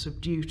sense of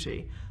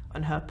duty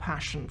and her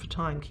passion for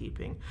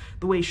timekeeping,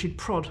 the way she'd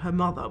prod her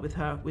mother with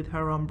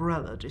her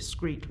umbrella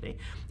discreetly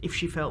if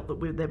she felt that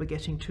they were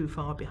getting too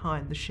far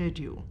behind the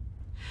schedule.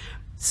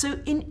 So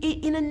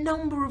in a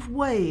number of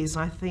ways,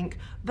 I think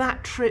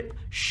that trip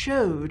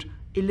showed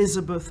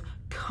Elizabeth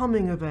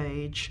coming of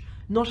age,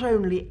 not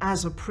only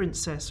as a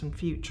princess and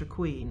future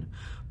queen,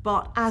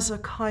 but as a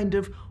kind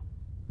of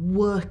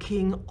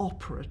working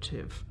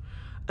operative,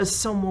 as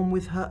someone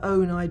with her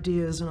own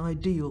ideas and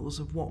ideals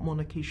of what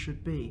monarchy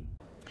should be.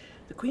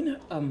 The Queen,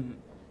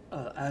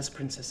 as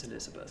Princess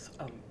Elizabeth,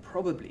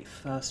 probably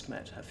first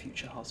met her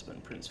future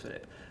husband, Prince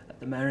Philip, at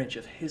the marriage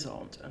of his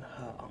aunt and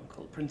her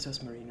uncle,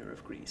 Princess Marina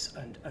of Greece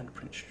and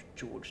Prince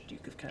George,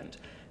 Duke of Kent,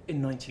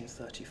 in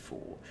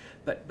 1934.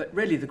 But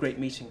really the great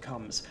meeting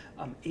comes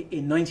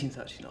in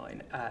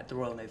 1939 at the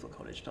Royal Naval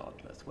College,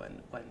 Dartmouth,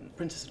 when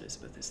Princess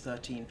Elizabeth is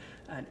 13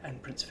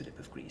 and Prince Philip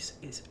of Greece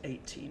is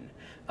 18.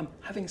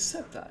 Having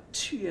said that,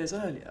 2 years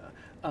earlier,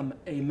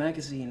 a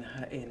magazine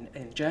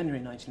in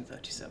January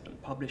 1937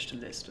 published a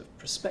list of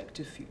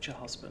prospective future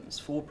husbands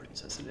for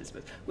Princess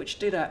Elizabeth, which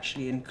did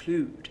actually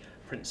include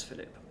Prince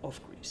Philip of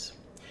Greece.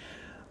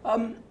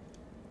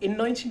 In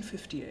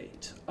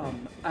 1958,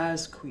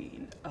 as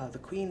Queen, the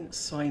Queen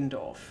signed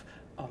off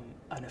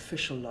an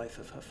official life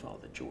of her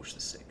father, George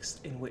VI,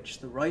 in which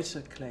the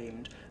writer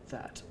claimed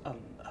that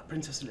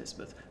Princess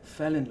Elizabeth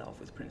fell in love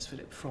with Prince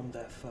Philip from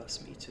their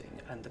first meeting,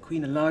 and the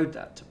Queen allowed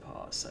that to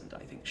pass, and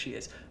I think she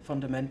is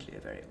fundamentally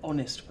a very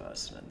honest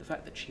person, and the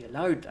fact that she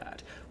allowed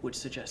that would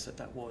suggest that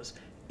that was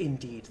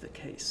indeed the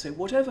case. So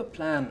whatever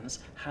plans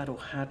had or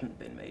hadn't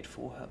been made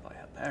for her by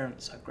her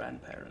parents, her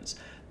grandparents,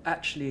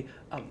 actually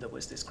there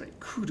was this great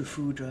coup de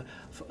foudre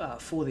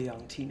for the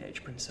young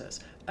teenage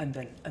princess, and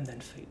then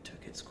fate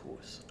took its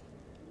course.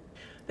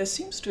 There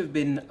seems to have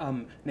been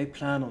no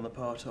plan on the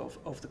part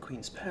of the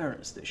Queen's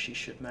parents that she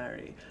should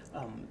marry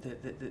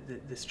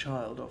this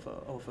child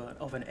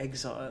of an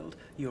exiled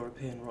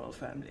European royal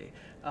family.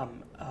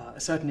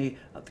 Certainly,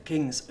 the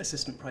King's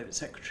assistant private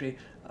secretary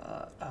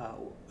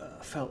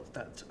felt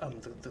that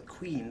the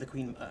Queen,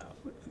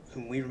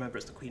 whom we remember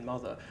as the Queen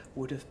Mother,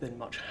 would have been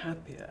much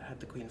happier had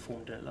the Queen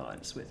formed an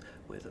alliance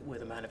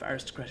with a man of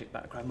aristocratic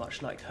background,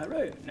 much like her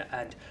own.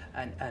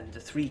 And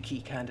the three key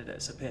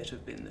candidates appear to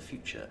have been the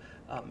future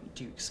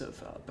Dukes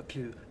of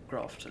Buccleuch,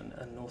 Grafton,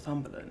 and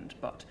Northumberland.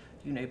 But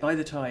you know, by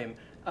the time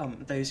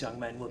those young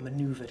men were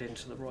manoeuvred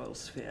into the royal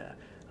sphere,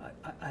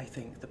 I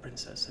think the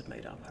princess had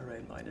made up her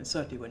own mind, and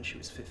certainly when she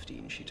was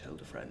 15, she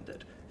told a friend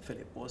that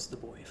Philip was the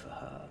boy for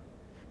her.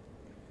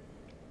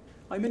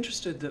 I'm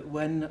interested that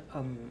when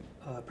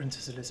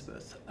Princess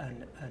Elizabeth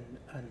and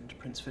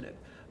Prince Philip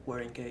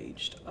were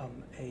engaged,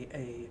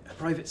 a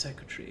private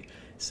secretary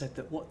said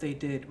that what they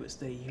did was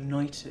they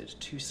united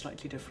two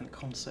slightly different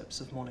concepts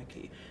of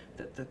monarchy,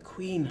 that the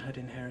Queen had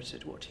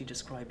inherited what he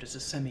described as a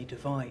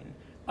semi-divine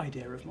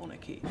idea of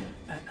monarchy,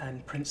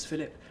 and Prince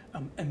Philip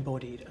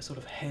embodied a sort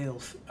of hail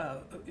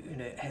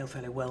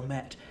fellow, well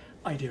met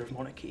idea of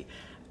monarchy,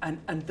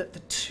 and that the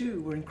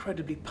two were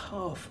incredibly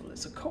powerful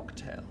as a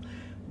cocktail,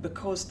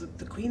 because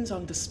the Queen's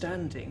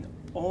understanding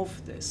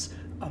of this,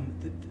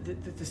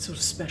 the sort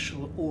of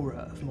special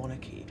aura of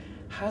monarchy,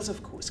 has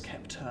of course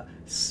kept her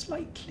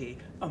slightly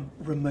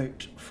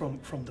remote from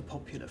the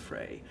popular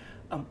fray,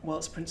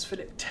 whilst Prince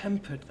Philip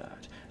tempered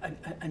that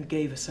and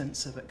gave a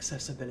sense of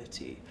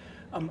accessibility.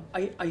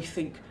 I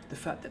think the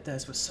fact that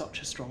theirs was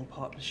such a strong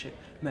partnership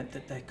meant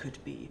that there could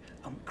be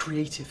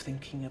creative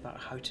thinking about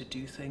how to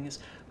do things.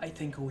 I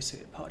think also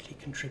it partly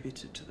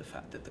contributed to the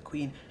fact that the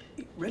Queen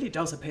really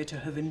does appear to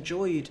have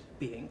enjoyed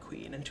being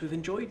Queen, and to have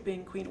enjoyed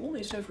being Queen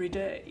almost every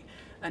day.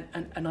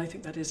 And I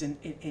think that is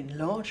in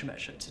large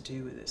measure to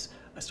do with this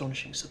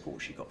astonishing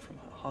support she got from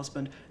her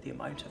husband, the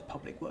amount of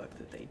public work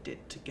that they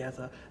did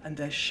together, and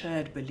their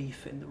shared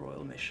belief in the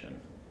royal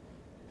mission.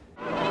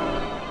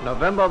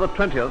 November the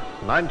 20th,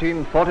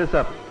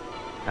 1947,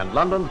 and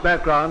London's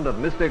background of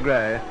misty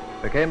grey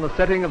became the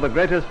setting of the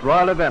greatest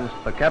royal event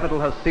the capital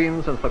has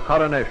seen since the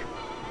coronation.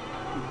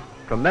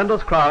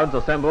 Tremendous crowds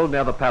assembled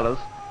near the palace,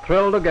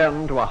 thrilled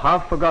again to a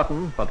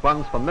half-forgotten but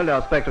once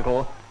familiar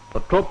spectacle, the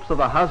troops of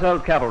the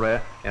household cavalry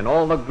in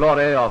all the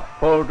glory of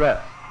full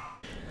dress.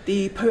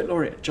 The poet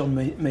laureate John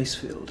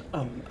Masefield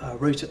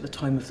wrote at the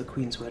time of the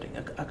Queen's wedding,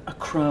 a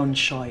crown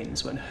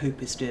shines when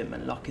hope is dim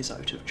and luck is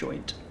out of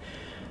joint.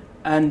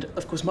 And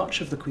of course much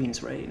of the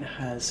Queen's reign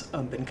has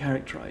been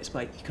characterised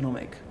by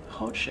economic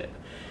hardship.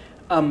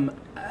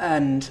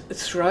 And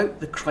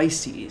throughout the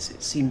crises,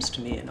 it seems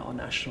to me, in our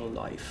national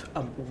life,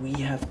 we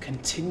have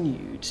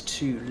continued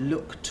to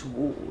look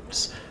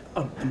towards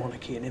the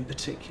monarchy, and in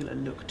particular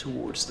look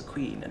towards the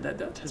Queen, and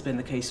that has been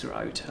the case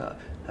throughout her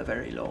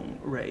very long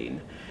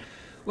reign.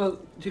 Well,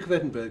 Duke of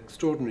Edinburgh,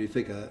 extraordinary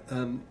figure.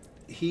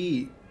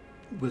 He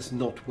was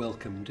not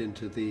welcomed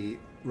into the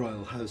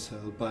royal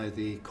household by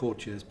the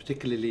courtiers,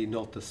 particularly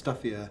not the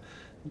stuffier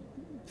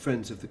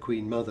friends of the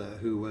Queen Mother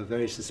who were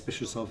very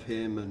suspicious of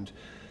him and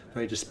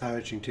very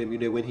disparaging to him. You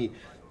know, when he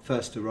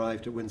first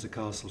arrived at Windsor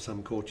Castle,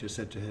 some courtier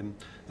said to him,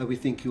 we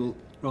think you'll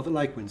rather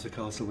like Windsor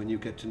Castle when you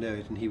get to know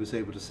it, and he was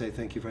able to say,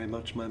 thank you very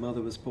much, my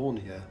mother was born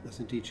here, as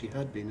indeed she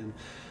had been, and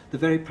the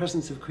very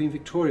presence of Queen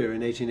Victoria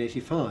in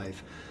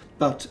 1885.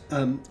 But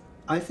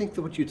I think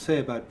that what you'd say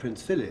about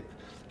Prince Philip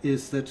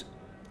is that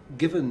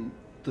given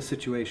the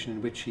situation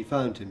in which he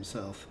found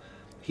himself,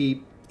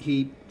 he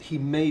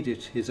made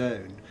it his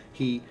own.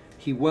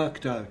 He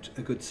worked out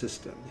a good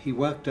system. He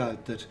worked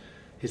out that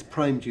his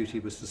prime duty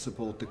was to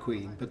support the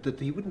Queen, but that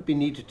he wouldn't be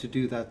needed to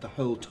do that the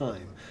whole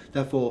time.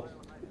 Therefore,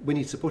 when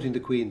he's supporting the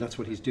Queen, that's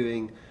what he's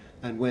doing,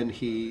 and when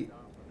he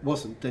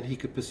wasn't, then he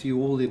could pursue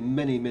all the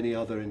many, many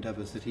other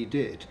endeavours that he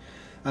did.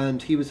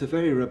 And he was a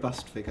very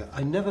robust figure.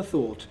 I never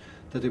thought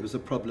that it was a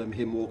problem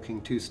him walking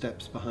 2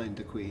 steps behind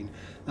the Queen.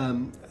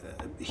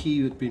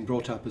 He had been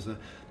brought up as a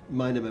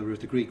minor member of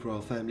the Greek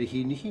royal family.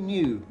 He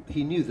knew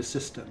the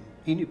system.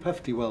 He knew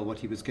perfectly well what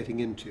he was getting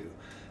into,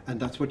 and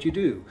that's what you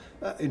do.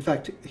 In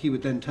fact, he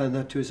would then turn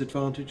that to his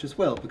advantage as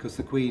well, because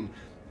the Queen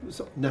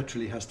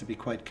naturally has to be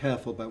quite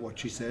careful about what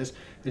she says,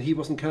 and he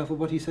wasn't careful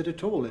what he said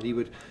at all, and he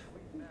would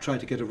try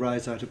to get a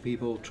rise out of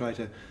people, try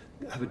to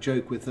have a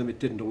joke with them. It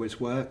didn't always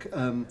work.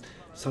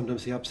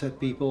 Sometimes he upset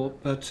people,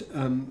 but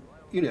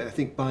you know, I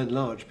think by and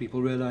large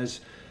people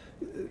realise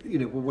you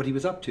know, what he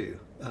was up to.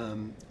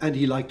 And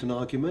he liked an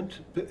argument,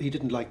 but he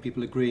didn't like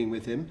people agreeing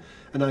with him.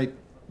 And the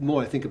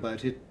more I think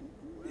about it,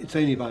 it's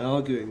only by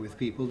arguing with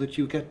people that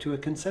you get to a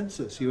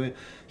consensus.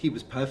 He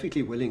was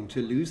perfectly willing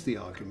to lose the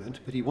argument,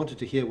 but he wanted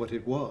to hear what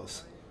it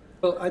was.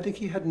 Well, I think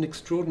he had an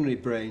extraordinary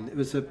brain. It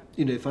was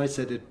if I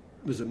said it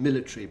was a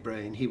military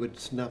brain, he would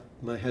snap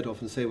my head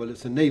off and say, well,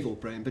 it's a naval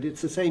brain. But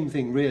it's the same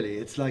thing, really.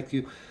 It's like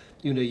you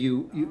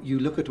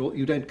look at all,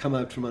 you don't come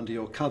out from under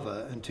your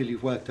cover until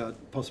you've worked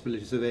out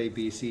possibilities of A,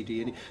 B, C,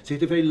 D, and E. So he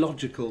had a very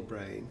logical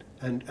brain,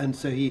 and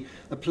so he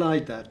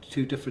applied that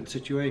to different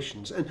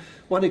situations. And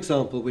one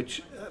example,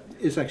 which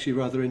is actually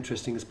rather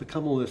interesting, has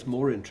become almost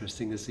more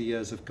interesting as the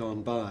years have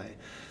gone by,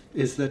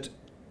 is that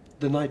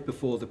the night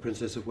before the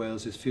Princess of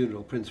Wales's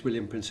funeral, Prince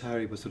William, Prince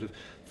Harry were sort of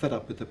fed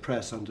up with the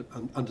press,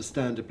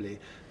 understandably,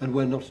 and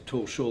were not at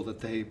all sure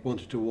that they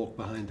wanted to walk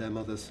behind their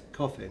mother's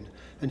coffin.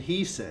 And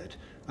he said,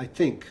 I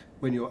think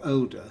when you're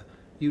older,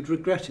 you'd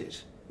regret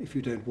it if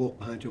you don't walk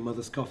behind your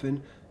mother's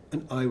coffin,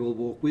 and I will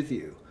walk with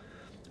you.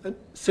 And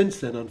since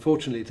then,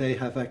 unfortunately, they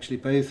have actually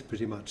both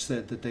pretty much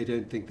said that they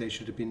don't think they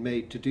should have been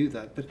made to do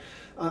that. But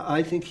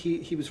I think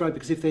he was right,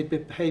 because if they'd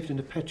behaved in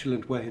a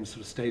petulant way and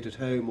sort of stayed at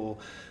home, or,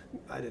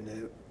 I don't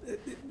know,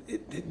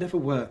 it never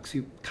works.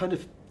 You kind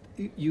of,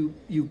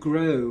 you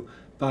grow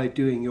by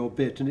doing your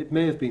bit, and it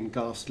may have been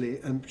ghastly.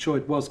 I'm sure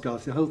it was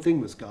ghastly. The whole thing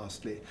was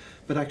ghastly.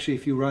 But actually,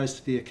 if you rise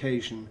to the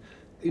occasion,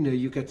 you know,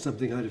 you get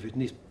something out of it,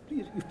 and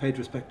you've paid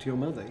respect to your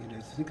mother. You know,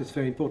 I think it's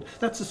very important.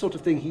 That's the sort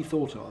of thing he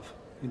thought of,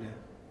 you know.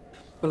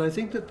 Well, I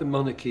think that the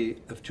monarchy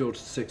of George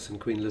VI and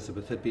Queen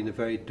Elizabeth had been a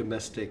very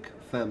domestic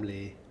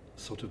family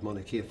sort of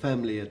monarchy, a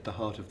family at the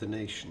heart of the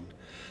nation.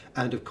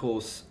 And of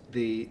course,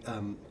 the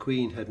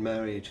Queen had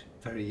married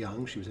very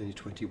young. She was only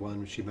 21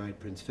 when she married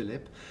Prince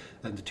Philip,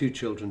 and the 2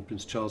 children,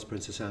 Prince Charles,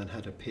 Princess Anne,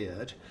 had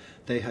appeared.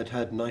 They had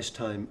had a nice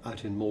time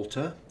out in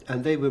Malta,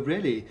 and they were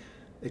really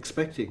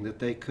expecting that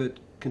they could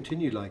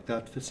continue like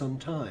that for some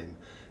time.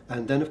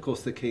 And then, of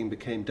course, the King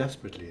became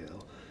desperately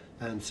ill,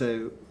 and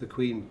so the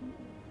Queen,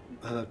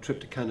 her trip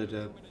to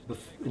Canada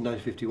in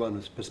 1951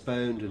 was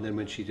postponed, and then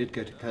when she did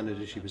go to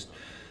Canada, she was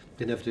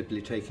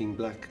inevitably taking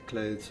black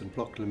clothes and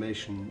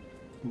proclamation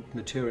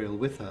material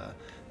with her,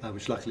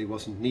 which luckily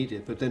wasn't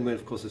needed. But then, when,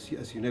 of course,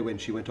 as you know, when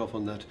she went off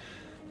on that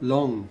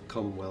long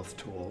Commonwealth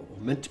tour,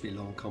 or meant to be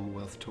long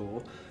Commonwealth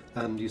tour,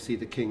 you see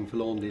the King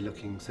forlornly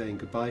looking, saying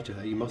goodbye to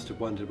her. You must have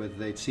wondered whether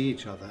they'd see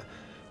each other,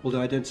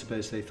 although I don't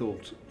suppose they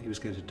thought he was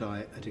going to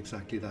die at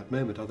exactly that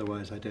moment.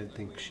 Otherwise, I don't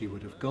think she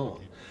would have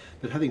gone.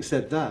 But having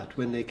said that,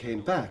 when they came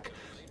back,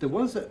 there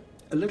was a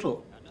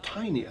little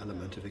tiny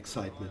element of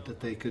excitement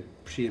that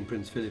she and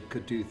Prince Philip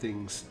could do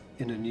things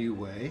in a new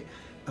way.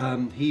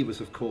 He was,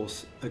 of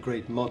course, a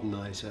great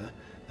modernizer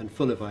and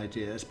full of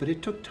ideas, but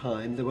it took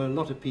time. There were a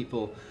lot of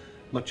people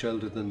much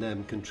older than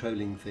them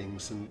controlling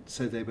things, and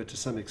so they were to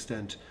some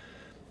extent,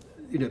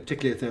 you know,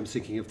 particularly if I'm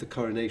thinking of the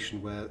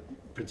coronation, where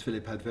Prince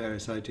Philip had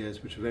various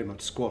ideas which were very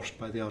much squashed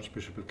by the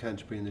Archbishop of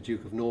Canterbury and the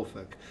Duke of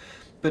Norfolk.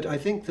 But I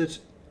think that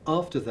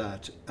after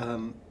that,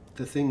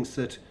 the things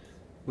that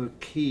were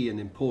key and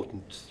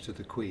important to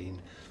the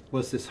Queen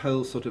was this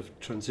whole sort of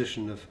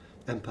transition of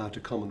empire to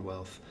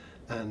Commonwealth,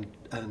 and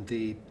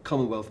the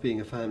Commonwealth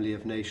being a family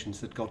of nations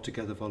that got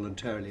together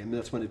voluntarily. I mean,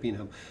 that's one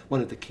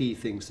of the key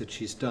things that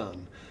she's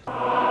done.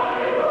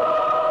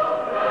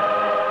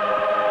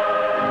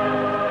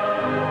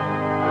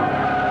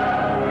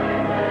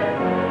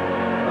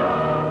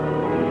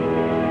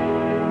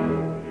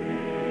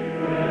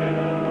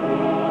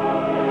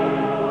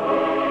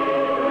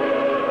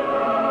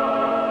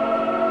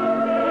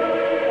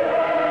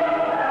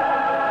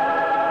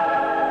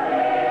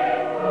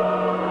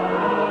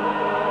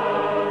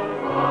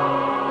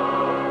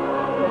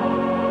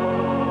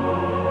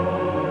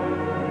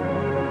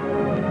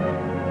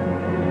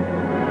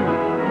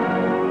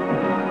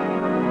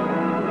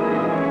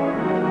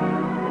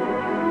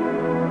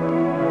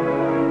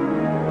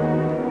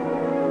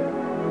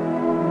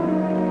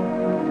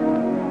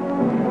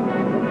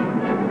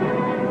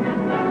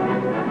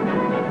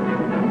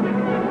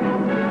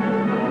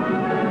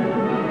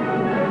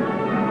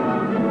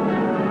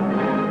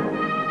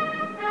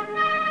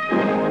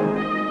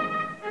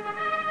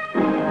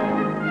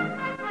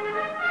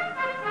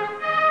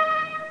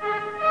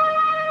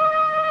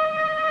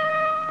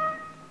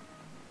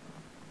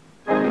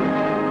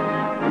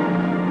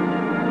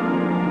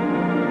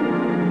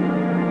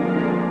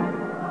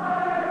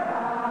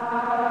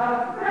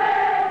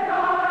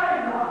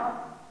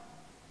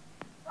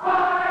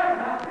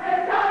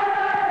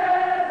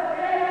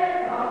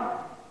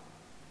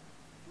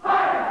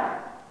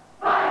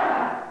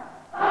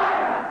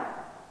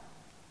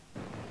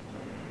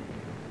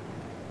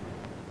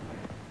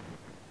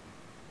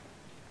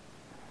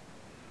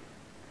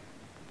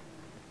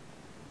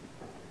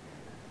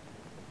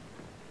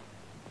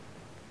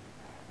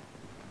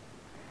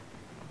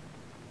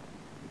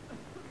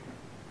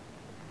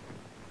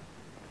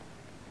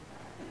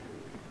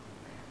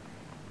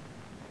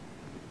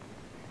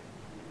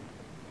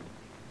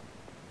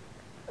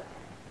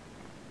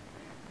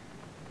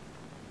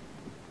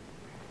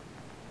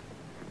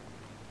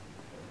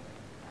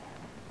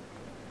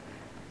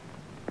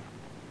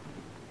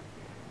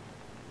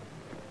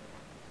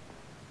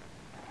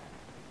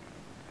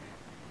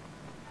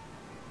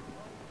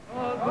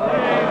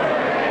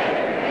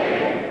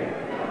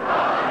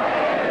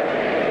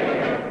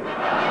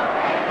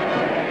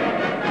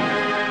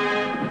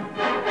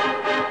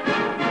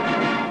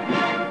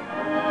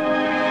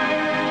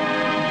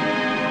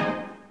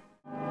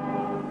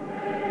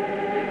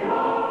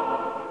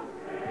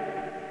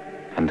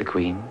 And the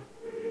Queen,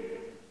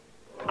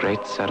 the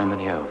great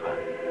ceremony over,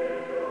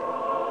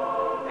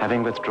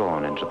 having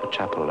withdrawn into the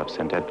chapel of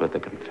St. Edward the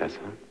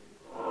Confessor,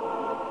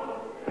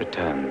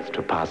 returns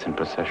to pass in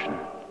procession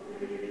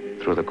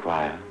through the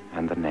choir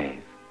and the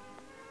nave,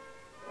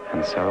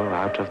 and so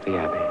out of the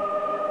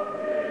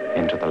abbey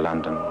into the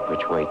London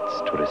which waits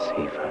to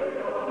receive her.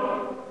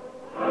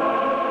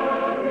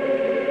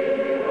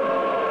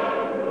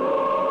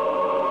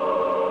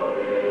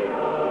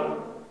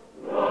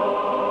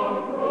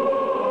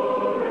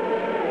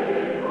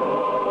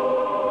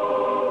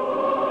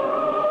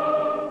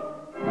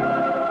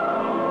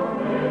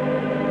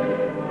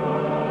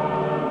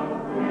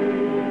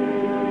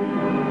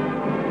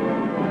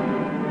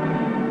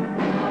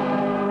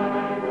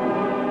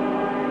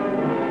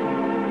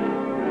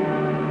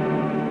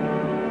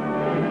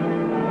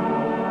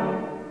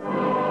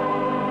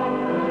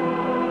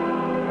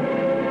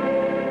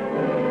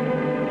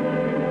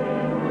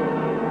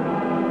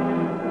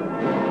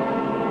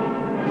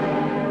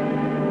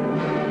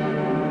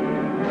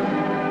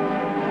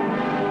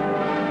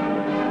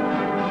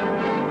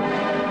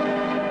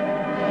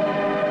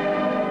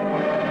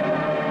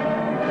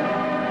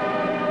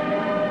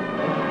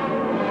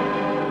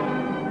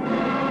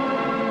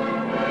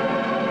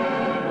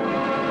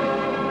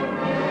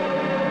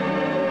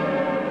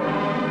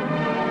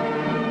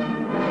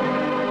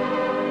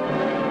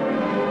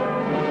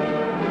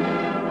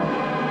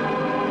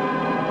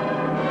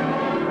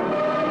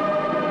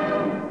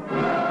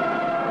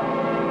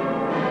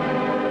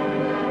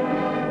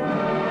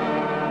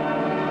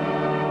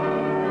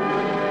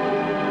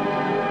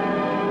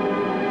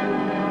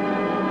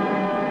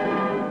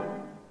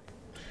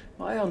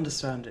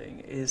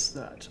 Understanding is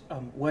that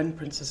when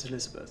Princess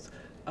Elizabeth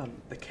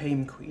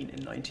became Queen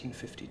in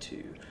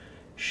 1952,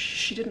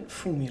 she didn't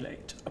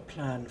formulate a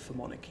plan for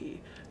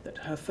monarchy, that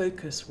her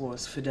focus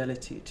was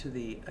fidelity to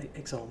the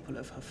example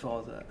of her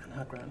father and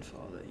her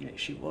grandfather. You know,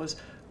 she was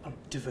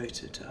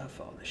devoted to her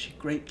father. She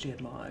greatly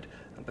admired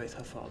both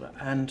her father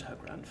and her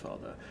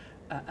grandfather.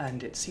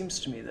 And it seems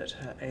to me that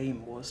her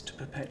aim was to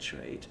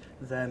perpetuate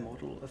their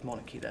model of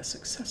monarchy, their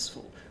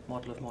successful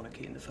model of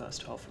monarchy in the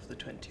first half of the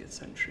 20th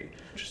century.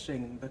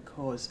 Interesting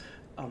because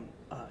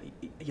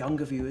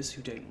younger viewers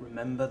who don't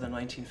remember the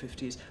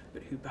 1950s,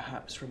 but who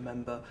perhaps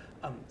remember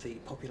the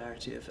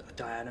popularity of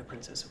Diana,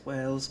 Princess of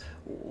Wales,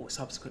 or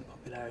subsequent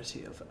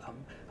popularity of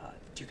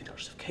Duke and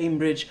Duchess of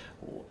Cambridge,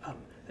 or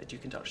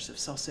Duke and Duchess of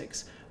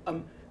Sussex,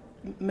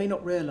 may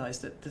not realise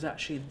that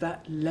actually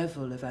that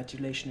level of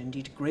adulation,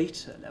 indeed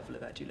greater level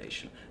of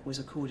adulation, was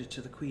accorded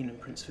to the Queen and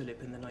Prince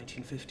Philip in the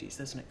 1950s.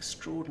 There's an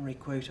extraordinary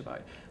quote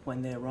about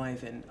when they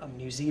arrive in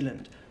New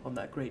Zealand on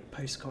that great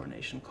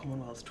post-coronation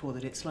Commonwealth tour,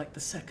 that it's like the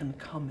second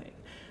coming.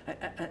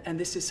 And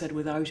this is said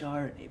without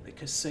irony,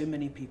 because so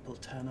many people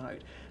turn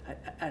out,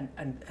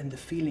 and the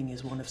feeling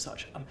is one of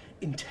such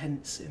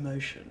intense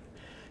emotion.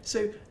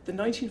 So the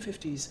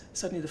 1950s,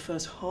 certainly the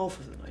first half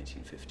of the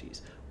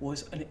 1950s,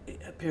 was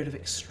a period of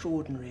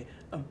extraordinary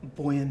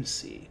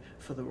buoyancy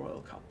for the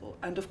royal couple.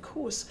 And of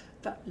course,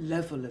 that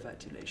level of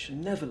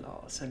adulation never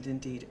lasts, and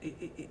indeed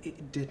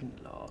it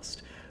didn't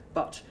last.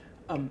 But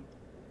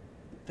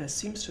there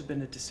seems to have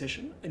been a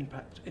decision,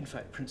 in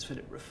fact Prince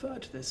Philip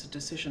referred to this, a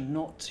decision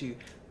not to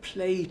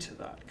play to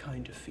that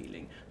kind of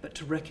feeling, but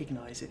to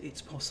recognise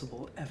its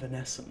possible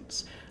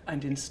evanescence,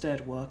 and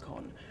instead work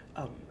on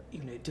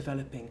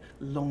developing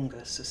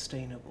longer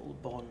sustainable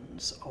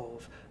bonds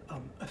of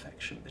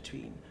affection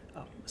between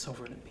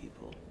sovereign and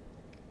people.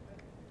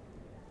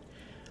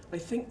 I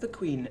think the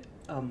Queen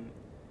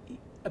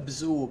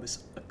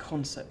absorbs a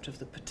concept of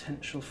the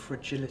potential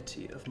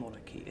fragility of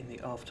monarchy in the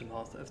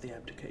aftermath of the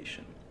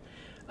abdication.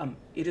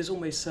 It is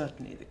almost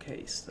certainly the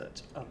case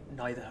that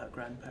neither her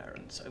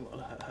grandparents, well,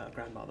 her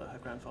grandmother, her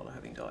grandfather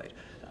having died,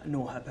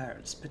 nor her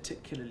parents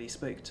particularly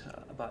spoke to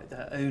her about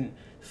their own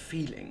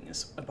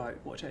feelings about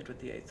what Edward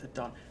VIII had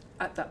done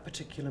at that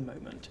particular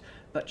moment.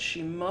 But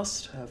she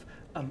must have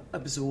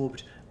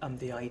absorbed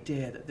the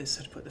idea that this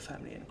had put the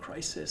family in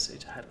crisis.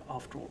 It had,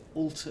 after all,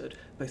 altered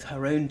both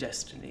her own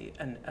destiny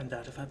and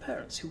that of her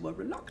parents, who were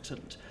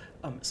reluctant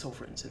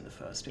sovereigns in the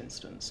first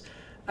instance.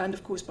 And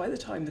of course, by the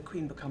time the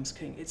Queen becomes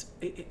king, it's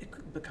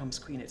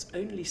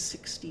only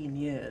 16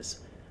 years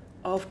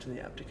after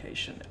the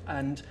abdication,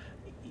 and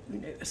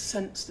a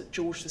sense that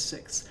George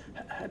VI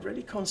had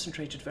really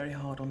concentrated very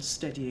hard on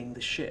steadying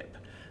the ship,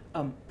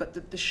 but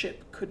that the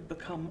ship could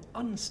become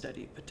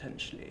unsteady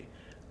potentially.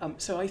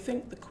 So I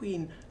think the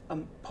Queen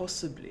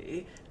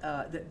possibly,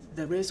 that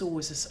there is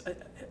always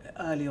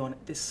early on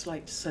this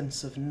slight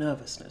sense of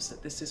nervousness,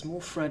 that this is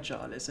more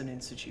fragile as an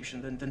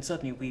institution than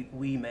certainly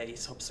we may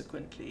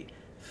subsequently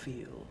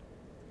feel.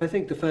 I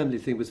think the family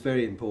thing was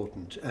very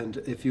important, and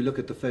if you look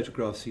at the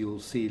photographs, you'll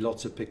see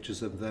lots of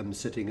pictures of them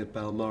sitting at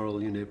Balmoral,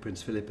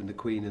 Prince Philip and the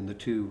Queen and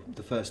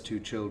the first two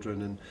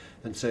children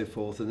and so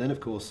forth. And then, of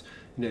course,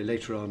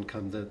 later on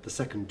come the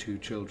second two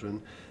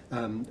children,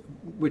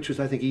 which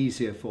was, I think,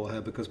 easier for her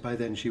because by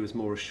then she was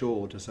more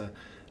assured as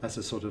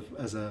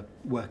a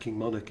working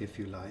monarch, if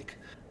you like.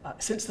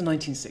 Since the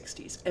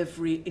 1960s,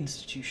 every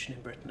institution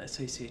in Britain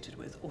associated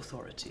with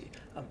authority,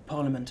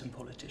 parliament and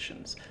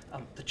politicians,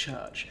 the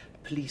church,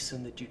 police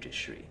and the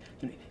judiciary,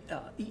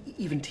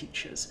 even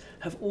teachers,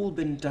 have all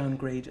been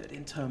downgraded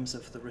in terms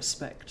of the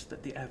respect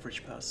that the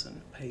average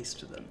person pays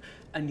to them.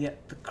 And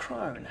yet the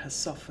Crown has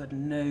suffered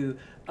no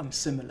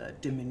similar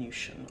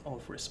diminution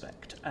of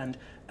respect. And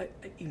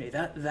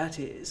that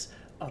is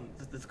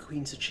the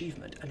Queen's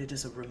achievement, and it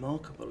is a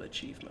remarkable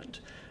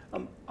achievement.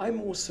 I'm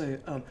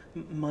also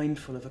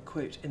mindful of a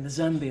quote in the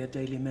Zambia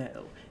Daily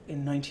Mail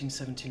in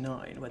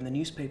 1979 when the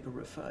newspaper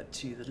referred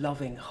to the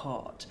loving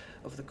heart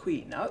of the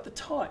Queen. Now, at the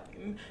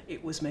time,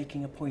 it was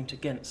making a point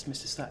against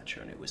Mrs.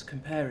 Thatcher, and it was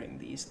comparing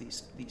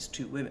these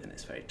two women,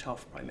 this very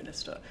tough Prime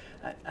Minister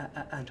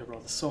and a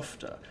rather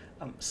softer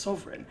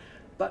sovereign.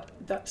 But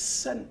that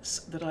sense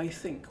that I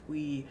think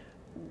we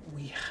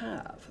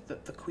have,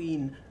 that the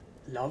Queen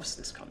loves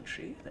this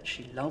country, that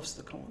she loves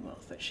the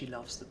Commonwealth, that she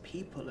loves the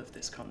people of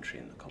this country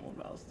and the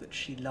Commonwealth, that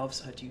she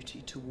loves her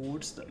duty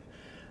towards them,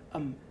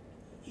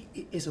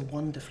 is a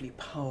wonderfully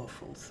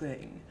powerful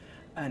thing,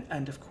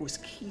 and of course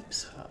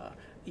keeps her,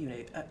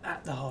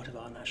 at the heart of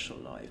our national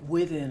life,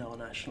 within our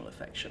national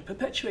affection,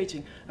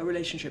 perpetuating a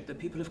relationship that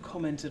people have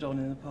commented on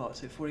in the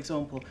past. So, for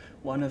example,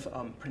 one of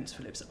Prince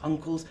Philip's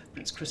uncles,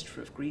 Prince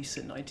Christopher of Greece,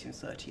 in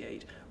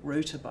 1938,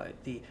 wrote about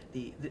the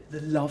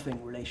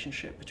loving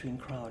relationship between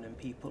Crown and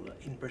people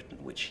in Britain,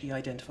 which he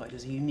identified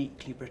as a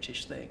uniquely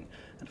British thing.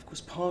 And of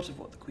course, part of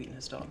what the Queen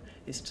has done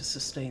is to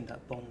sustain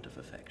that bond of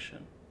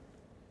affection.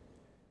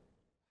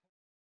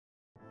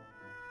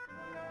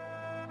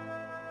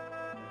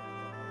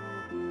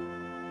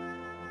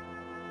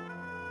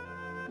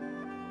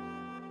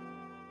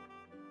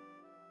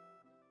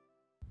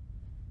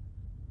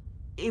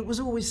 It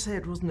was always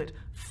said, wasn't it,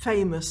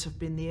 famous have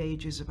been the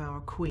ages of our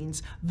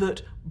queens,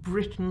 that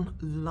Britain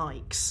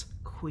likes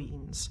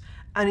queens.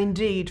 And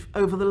indeed,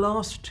 over the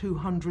last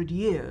 200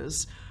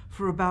 years,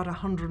 for about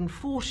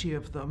 140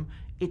 of them,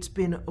 it's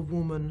been a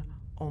woman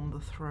on the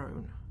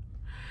throne.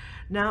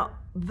 Now,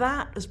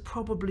 that has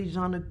probably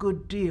done a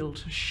good deal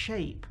to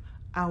shape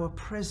our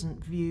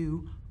present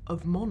view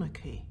of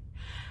monarchy.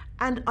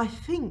 And I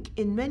think,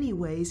 in many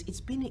ways,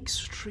 it's been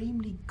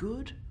extremely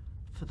good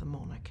for the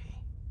monarchy.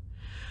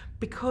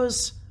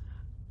 Because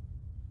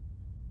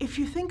if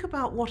you think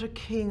about what a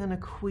king and a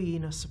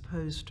queen are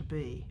supposed to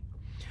be,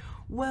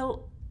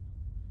 well,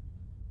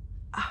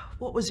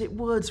 what was it,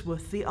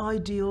 Wordsworth, the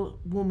ideal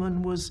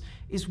woman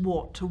is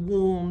what? To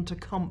warn, to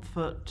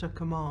comfort, to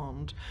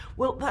command.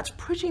 Well, that's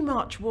pretty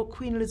much what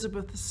Queen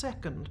Elizabeth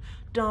II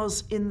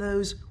does in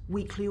those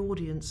weekly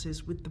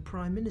audiences with the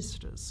prime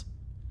ministers.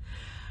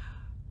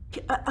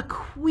 A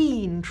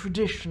queen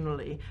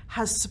traditionally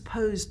has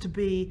supposed to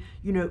be,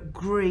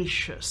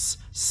 gracious,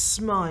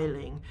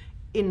 smiling,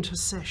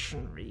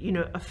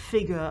 intercessionary, a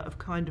figure of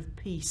kind of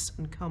peace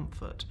and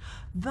comfort.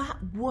 That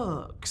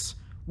works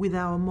with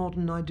our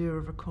modern idea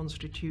of a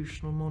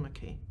constitutional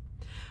monarchy.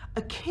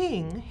 A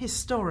king,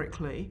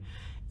 historically,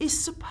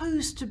 is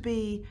supposed to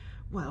be,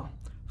 well,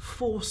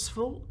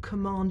 forceful,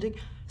 commanding,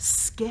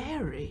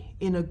 scary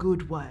in a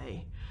good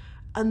way,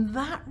 and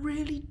that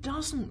really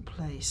doesn't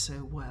play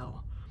so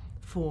well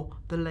for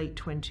the late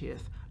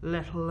 20th,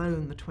 let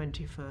alone the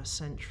 21st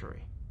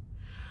century.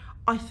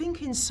 I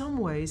think in some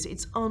ways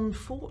it's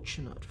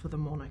unfortunate for the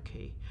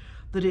monarchy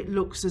that it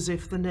looks as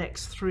if the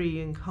next 3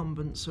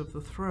 incumbents of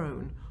the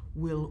throne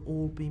will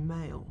all be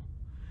male,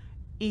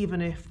 even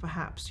if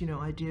perhaps,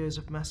 ideas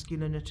of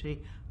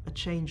masculinity are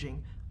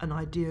changing and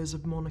ideas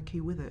of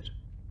monarchy with it.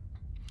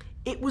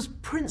 It was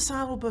Prince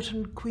Albert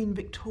and Queen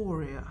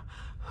Victoria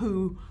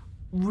who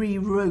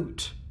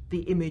rewrote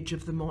the image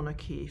of the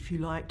monarchy, if you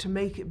like, to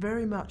make it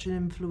very much an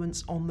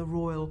influence on the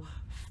royal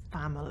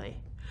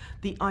family.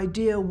 The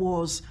idea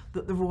was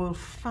that the royal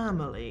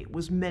family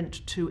was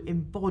meant to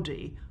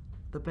embody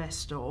the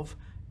best of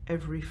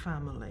every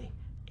family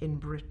in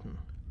Britain.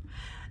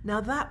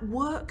 Now that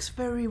works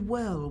very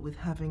well with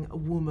having a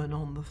woman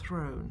on the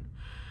throne,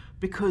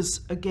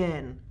 because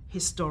again,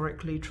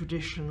 historically,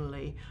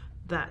 traditionally,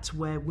 that's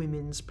where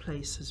women's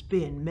place has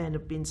been. Men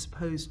have been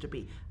supposed to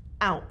be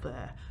out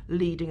there,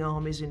 leading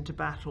armies into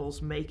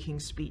battles, making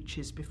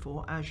speeches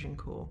before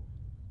Agincourt.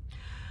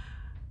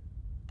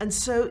 And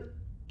so,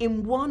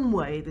 in one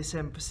way, this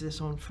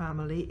emphasis on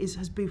family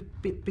has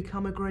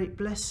become a great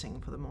blessing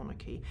for the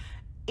monarchy.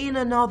 In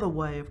another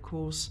way, of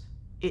course,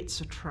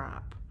 it's a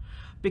trap.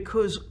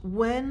 Because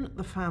when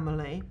the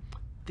family,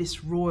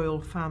 this royal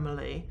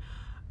family,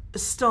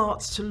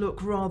 starts to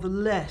look rather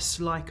less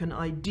like an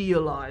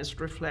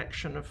idealised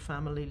reflection of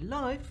family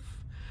life,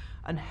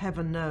 and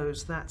heaven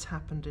knows that's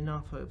happened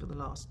enough over the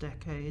last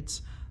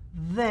decades,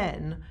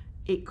 then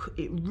it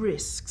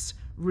risks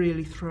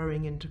really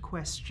throwing into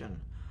question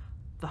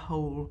the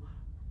whole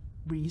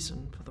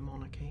reason for the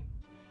monarchy.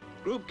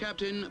 Group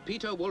Captain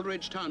Peter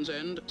Woolridge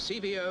Townsend,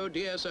 CVO,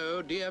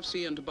 DSO,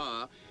 DFC and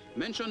Bar,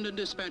 mentioned in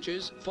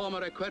dispatches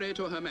former equerry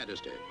to Her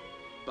Majesty.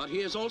 But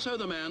he is also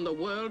the man the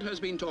world has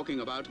been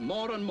talking about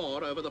more and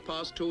more over the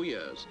past 2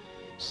 years.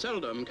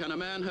 Seldom can a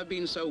man have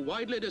been so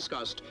widely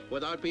discussed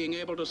without being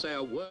able to say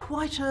a word.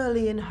 Quite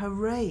early in her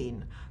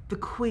reign, the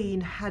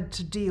Queen had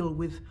to deal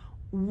with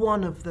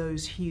one of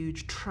those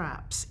huge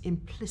traps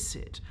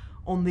implicit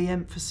on the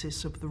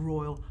emphasis of the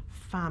royal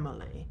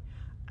family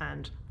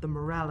and the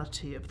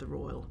morality of the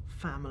royal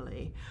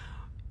family,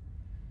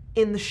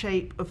 in the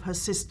shape of her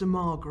sister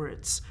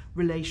Margaret's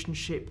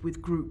relationship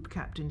with Group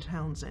Captain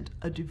Townsend,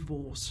 a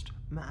divorced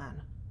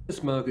man.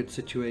 This Margaret's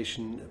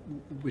situation,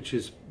 which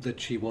is that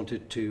she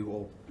wanted to,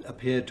 or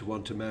appeared to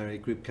want to marry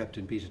Group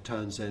Captain Peter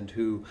Townsend,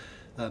 who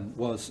had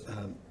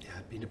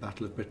been a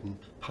Battle of Britain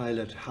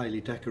pilot,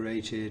 highly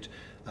decorated,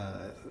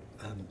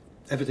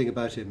 everything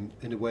about him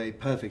in a way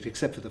perfect,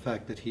 except for the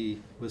fact that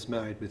he was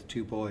married with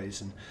 2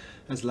 boys. And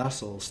as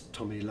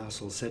Tommy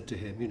Lascelles said to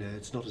him, you know,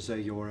 it's not as though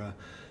you're a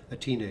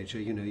teenager,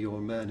 you know, you're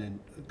a man and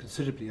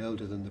considerably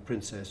older than the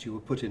princess. You were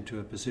put into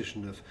a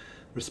position of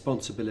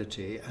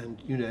responsibility, and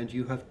you know, and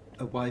you have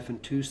a wife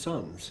and 2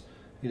 sons.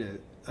 You know,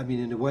 I mean,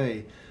 in a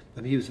way,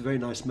 I mean, he was a very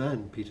nice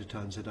man, Peter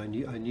Townsend. I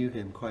knew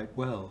him quite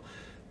well,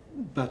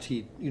 but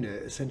he, you know,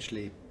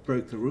 essentially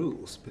broke the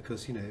rules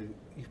because, you know,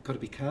 you've got to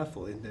be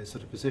careful in those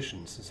sort of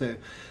positions. And so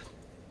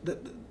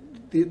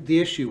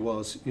the issue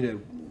was, you know,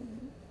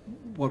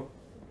 what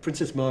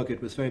Princess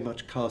Margaret was very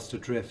much cast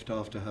adrift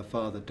after her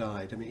father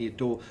died. I mean,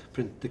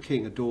 the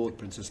king adored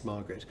Princess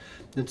Margaret,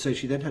 and so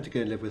she then had to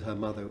go and live with her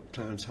mother,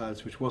 Clarence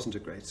House, which wasn't a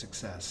great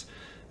success.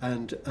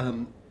 And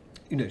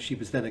you know, she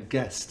was then a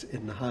guest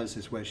in the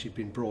houses where she'd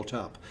been brought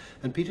up.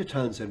 And Peter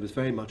Townsend was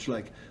very much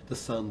like the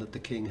son that the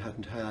king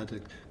hadn't had. The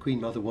Queen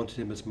Mother wanted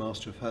him as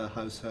master of her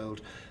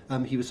household.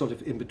 He was sort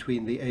of in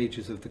between the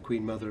ages of the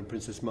Queen Mother and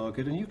Princess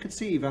Margaret, and you could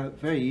see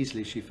very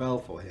easily she fell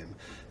for him,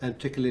 and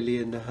particularly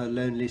in her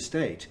lonely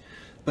state.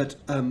 But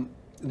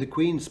the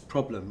Queen's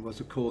problem was,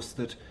 of course,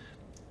 that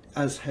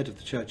as head of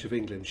the Church of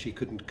England, she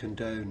couldn't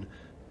condone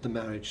the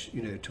marriage,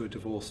 you know, to a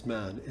divorced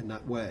man in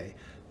that way,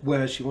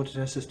 whereas she wanted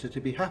her sister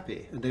to be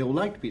happy, and they all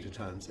liked Peter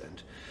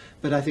Townsend.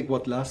 But I think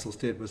what Lascelles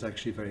did was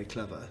actually very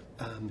clever.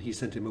 He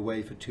sent him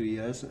away for 2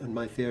 years, and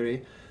my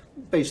theory,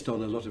 based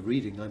on a lot of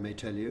reading, I may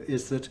tell you,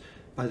 is that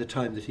by the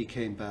time that he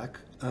came back,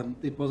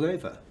 it was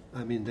over.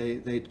 I mean,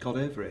 they'd got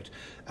over it.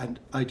 And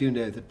I do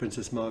know that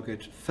Princess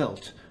Margaret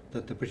felt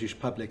that the British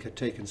public had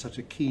taken such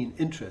a keen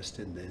interest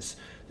in this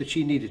that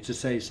she needed to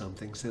say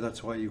something. So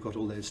that's why you got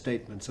all those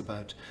statements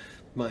about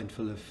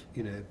mindful of,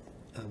 you know,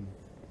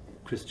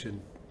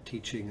 Christian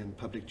teaching and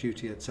public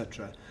duty,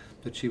 etc.,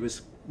 that she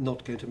was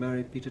not going to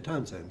marry Peter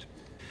Townsend.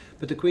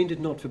 But the Queen did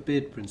not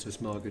forbid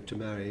Princess Margaret to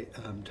marry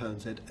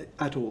Townsend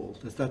at all.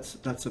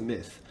 That's a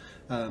myth.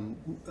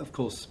 Of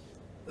course,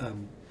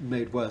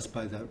 made worse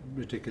by that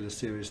ridiculous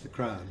series The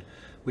Crown,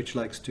 which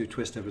likes to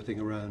twist everything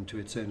around to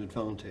its own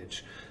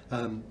advantage.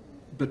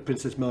 But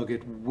Princess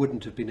Margaret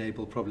wouldn't have been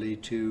able probably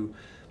to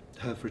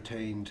have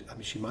retained, I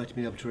mean, she might have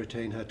been able to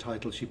retain her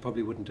title. She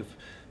probably wouldn't have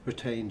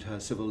retained her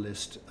civil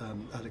list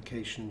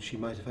allocation. She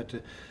might have had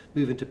to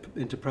move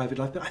into private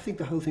life. But I think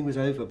the whole thing was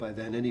over by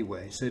then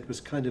anyway. So it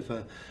was kind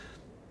of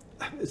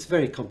it's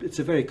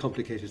a very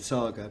complicated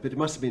saga, but it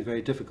must have been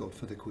very difficult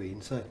for the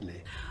Queen,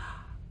 certainly.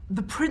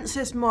 The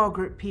Princess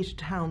Margaret Peter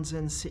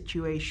Townsend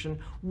situation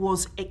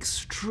was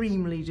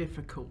extremely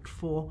difficult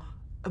for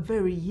a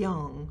very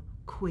young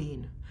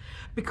Queen,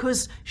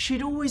 because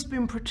she'd always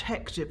been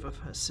protective of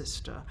her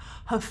sister.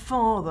 Her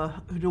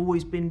father had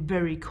always been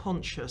very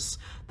conscious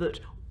that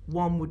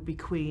one would be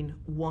Queen,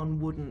 one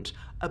wouldn't,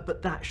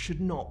 but that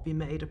should not be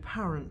made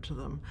apparent to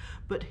them.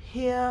 But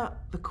here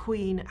the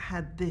Queen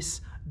had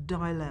this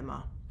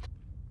dilemma.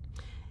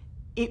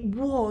 It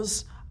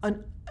was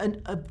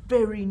a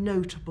very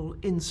notable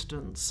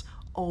instance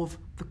of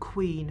the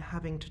Queen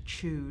having to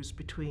choose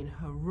between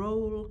her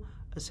role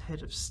as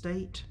head of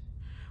state,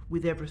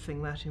 with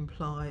everything that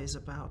implies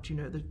about, you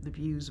know, the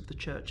views of the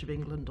Church of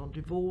England on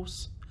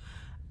divorce,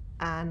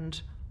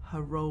 and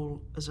her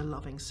role as a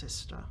loving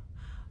sister,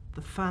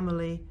 the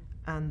family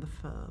and the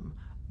firm.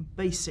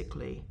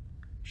 Basically,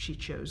 she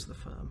chose the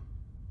firm,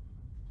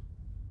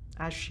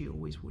 as she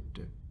always would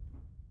do.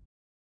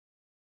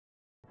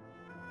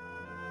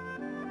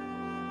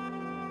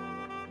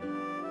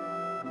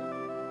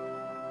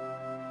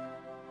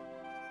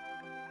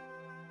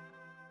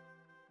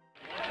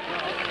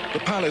 The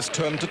palace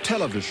turned to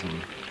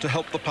television to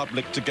help the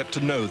public to get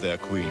to know their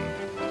queen.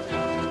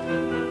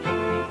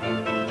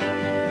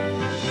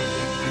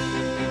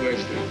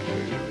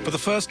 For the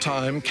first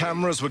time,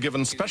 cameras were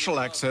given special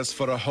access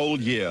for a whole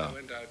year.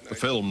 The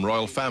film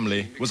Royal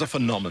Family was a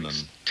phenomenon.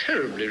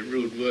 Terribly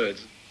rude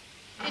words.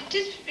 It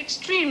is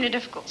extremely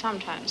difficult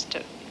sometimes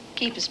to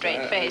keep a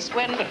straight face.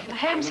 When the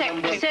Home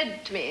Secretary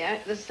said to me,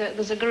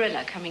 there's a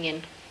gorilla coming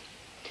in.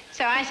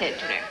 So I said,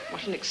 you know,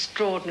 what an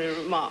extraordinary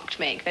remark to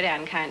make, very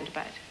unkind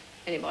about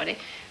anybody.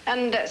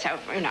 And so,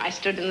 you know, I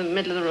stood in the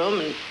middle of the room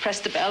and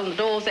pressed the bell and the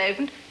doors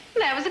opened,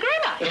 and there was a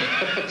gorilla.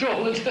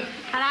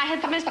 And I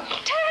had the most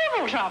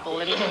terrible trouble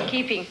in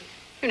keeping,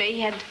 you know, he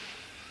had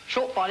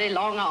short body,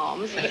 long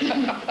arms. And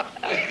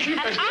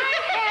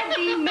I had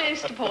the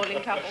most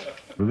appalling trouble.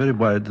 We're very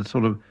worried that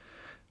sort of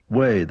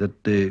way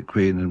that the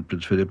Queen and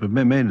Prince Philip, but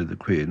mainly the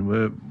Queen,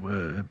 were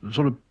the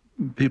sort of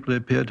people they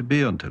appeared to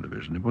be on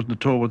television. It wasn't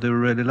at all what they were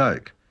really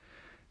like.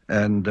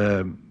 And,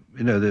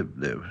 you know, they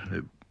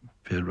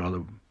appeared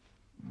rather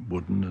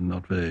wooden and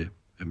not very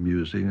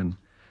amusing, and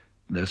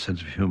their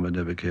sense of humour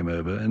never came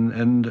over.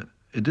 And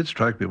it did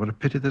strike me what a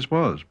pity this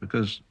was,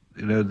 because,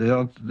 you know,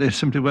 they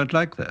simply weren't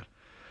like that.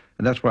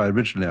 And that's why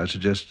originally I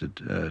suggested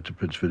to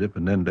Prince Philip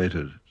and then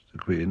later to the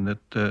Queen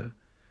that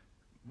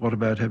what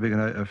about having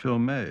a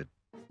film made?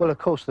 Well, of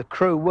course, the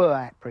crew were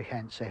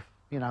apprehensive.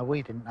 You know,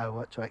 we didn't know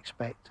what to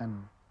expect,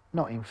 and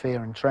not in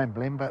fear and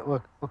trembling, but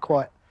we're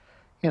quite,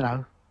 you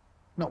know,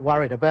 not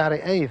worried about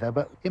it either.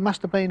 But it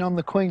must have been on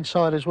the Queen's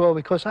side as well,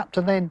 because up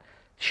to then,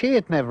 she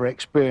had never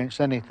experienced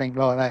anything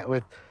like that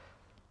with,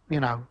 you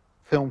know,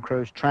 film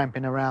crews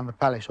tramping around the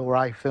palace, or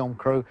a film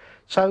crew.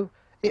 So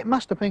it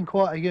must have been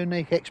quite a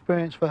unique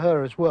experience for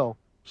her as well.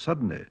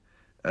 Suddenly,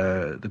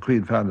 the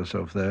Queen found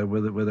herself there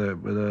with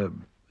a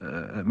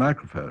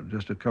microphone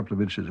just a couple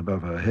of inches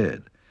above her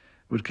head,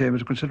 which came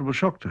as a considerable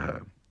shock to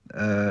her.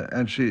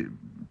 And she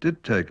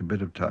did take a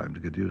bit of time to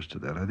get used to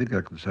that. I think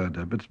I concerned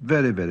her, but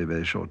very, very,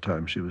 very short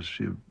time. She was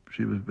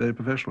very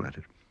professional at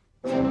it.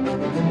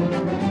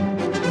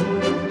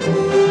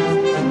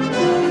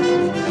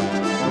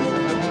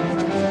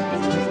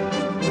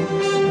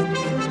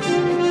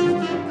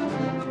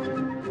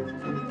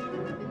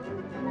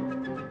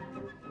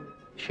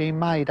 She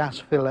made us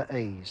feel at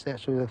ease.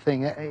 That's the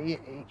thing.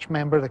 Each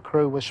member of the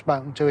crew was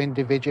spoken to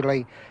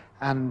individually,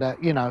 and,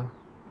 you know,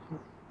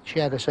 she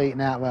had us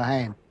eating out of her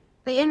hand.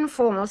 The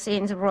informal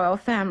scenes of royal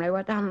family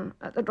were done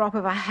at the drop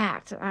of a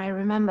hat. I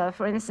remember,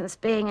 for instance,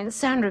 being in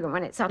Sandringham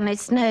when it suddenly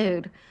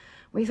snowed.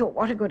 We thought,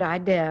 what a good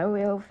idea,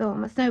 we'll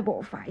film a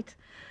snowball fight.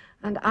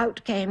 And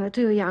out came the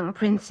two young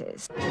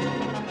princes.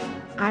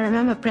 I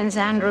remember Prince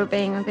Andrew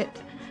being a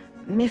bit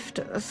miffed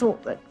at the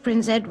thought that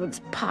Prince Edward's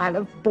pile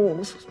of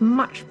balls was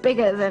much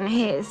bigger than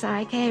his.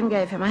 I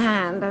gave him a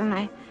hand, and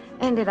I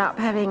ended up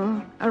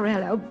having a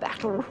real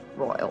battle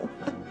royal.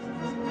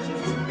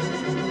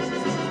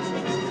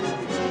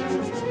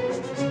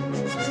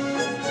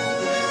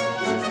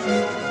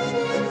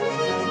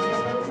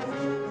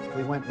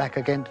 We went back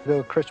again to do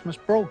a Christmas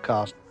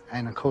broadcast,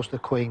 and of course the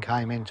Queen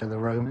came into the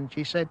room and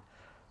she said,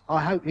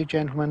 "I hope you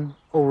gentlemen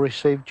all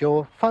received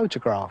your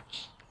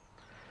photographs."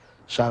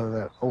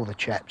 So all the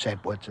chaps,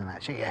 Edwards and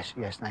that, said,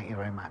 yes, thank you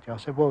very much. I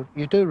said, well,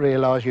 you do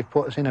realise you've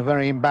put us in a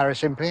very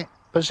embarrassing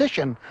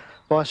position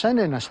by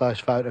sending us those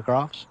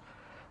photographs.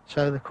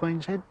 So the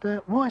Queen said,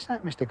 why is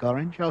that, Mr.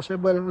 Gorringe? I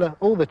said, well,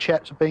 all the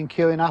chaps have been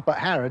queuing up at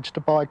Harrods to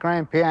buy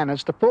grand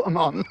pianos to put them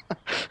on.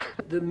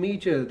 The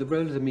media, the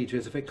role of the media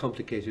is a very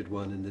complicated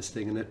one in this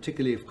thing, and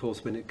particularly, of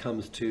course, when it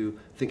comes to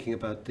thinking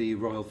about the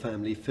royal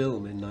family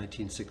film in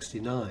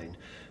 1969,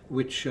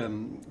 which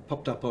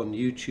popped up on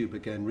YouTube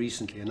again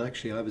recently, and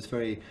actually I was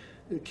very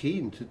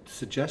keen to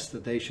suggest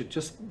that they should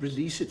just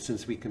release it,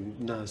 since we can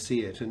now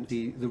see it, and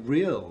the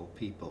real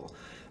people,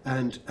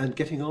 and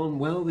getting on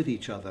well with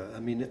each other. I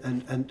mean,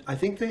 and I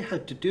think they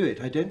had to do it.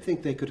 I don't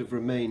think they could have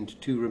remained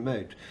too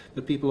remote,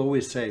 but people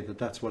always say that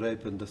that's what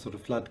opened the sort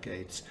of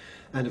floodgates,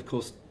 and of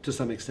course to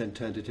some extent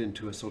turned it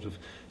into a sort of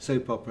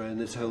soap opera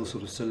and this whole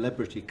sort of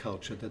celebrity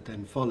culture that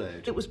then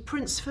followed. It was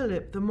Prince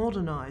Philip, the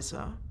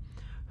moderniser,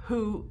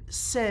 who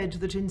said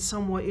that in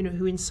some way, you know,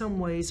 who in some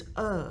ways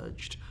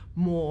urged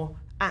more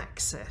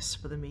access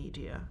for the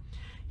media.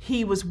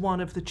 He was one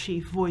of the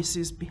chief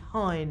voices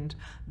behind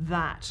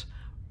that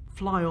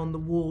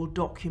fly-on-the-wall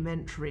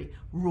documentary,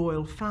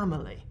 Royal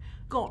Family.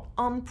 Got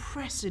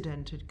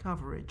unprecedented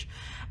coverage.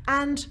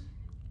 And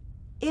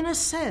in a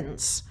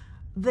sense,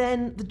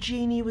 then the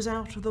genie was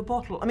out of the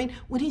bottle. I mean,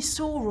 when he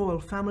saw Royal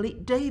Family,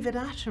 David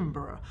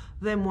Attenborough,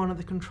 then one of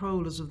the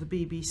controllers of the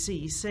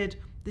BBC, said,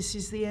 this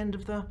is the end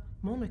of the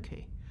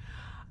monarchy.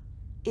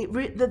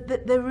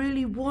 There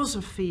really was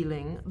a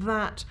feeling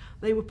that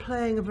they were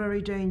playing a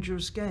very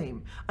dangerous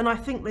game. And I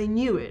think they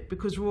knew it,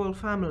 because Royal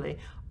Family,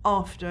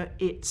 after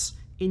its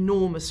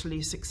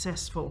enormously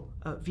successful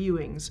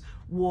viewings,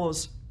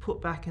 was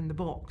put back in the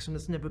box and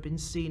has never been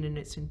seen in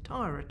its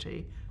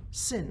entirety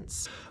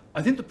since.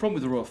 I think the problem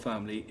with the royal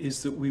family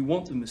is that we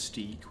want the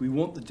mystique, we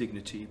want the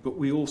dignity, but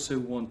we also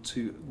want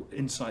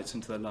insights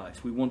into their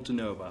life. We want to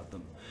know about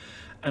them.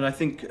 And I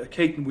think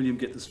Kate and William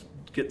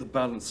get the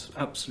balance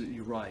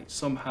absolutely right.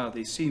 Somehow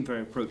they seem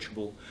very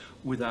approachable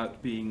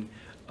without being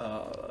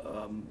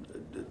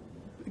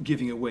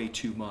giving away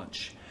too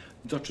much.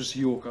 Duchess of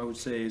York, I would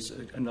say, is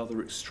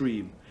another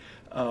extreme,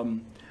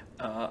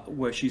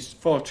 where she's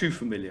far too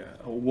familiar,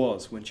 or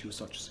was when she was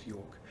Duchess of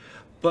York.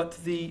 But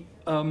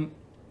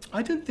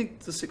I don't think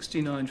the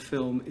 '69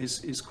 film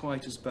is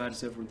quite as bad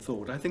as everyone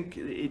thought. I think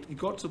it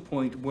got to the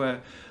point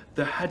where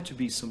there had to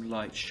be some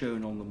light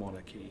shown on the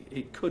monarchy.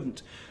 It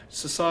couldn't.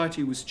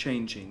 Society was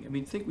changing. I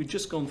mean, think we'd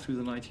just gone through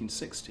the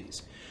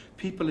 1960s.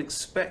 People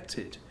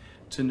expected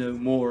to know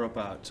more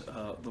about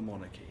the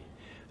monarchy.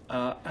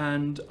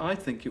 And I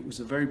think it was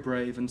a very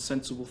brave and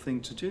sensible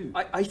thing to do.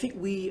 I think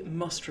we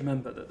must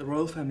remember that the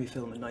Royal Family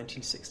film in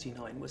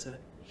 1969 was a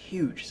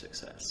huge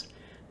success.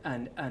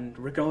 and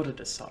regarded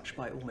as such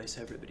by almost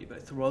everybody,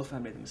 both the royal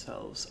family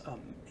themselves,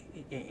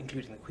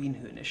 including the Queen,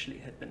 who initially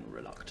had been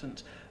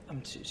reluctant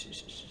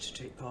to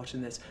take part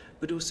in this,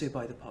 but also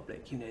by the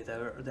public. You know,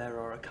 there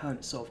are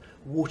accounts of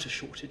water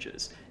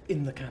shortages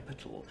in the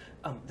capital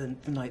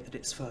the night that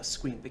it's first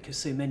screened, because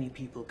so many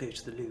people go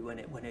to the loo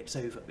when it's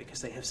over,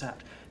 because they have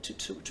sat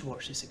to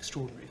watch this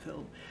extraordinary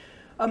film.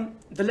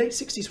 The late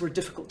 60s were a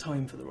difficult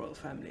time for the royal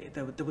family.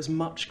 There was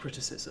much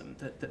criticism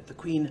that the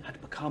Queen had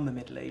become a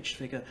middle-aged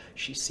figure.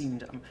 She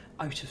seemed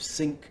out of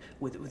sync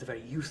with a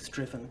very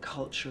youth-driven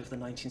culture of the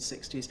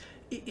 1960s.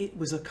 It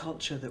was a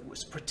culture that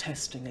was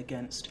protesting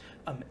against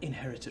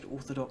inherited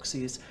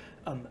orthodoxies,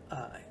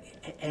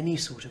 any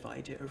sort of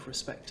idea of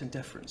respect and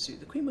deference.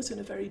 The Queen was in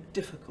a very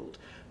difficult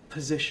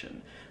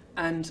position,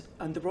 and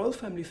the royal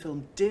family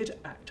film did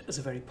act as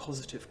a very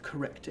positive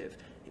corrective.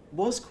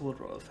 Was called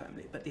Royal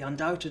Family, but the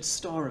undoubted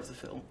star of the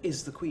film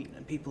is the Queen,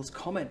 and people's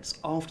comments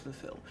after the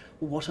film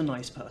were what a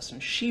nice person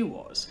she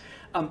was,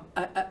 and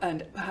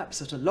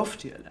perhaps at a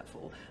loftier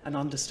level, an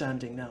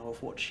understanding now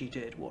of what she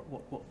did,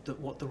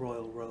 what the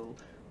royal role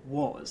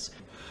was.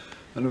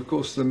 And of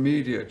course the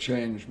media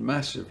changed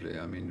massively.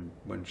 I mean,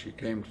 when she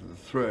came to the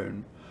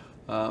throne,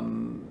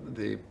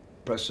 the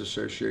Press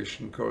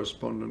Association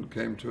correspondent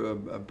came to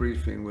a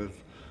briefing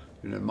with,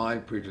 you know, my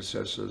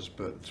predecessors,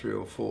 but 3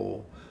 or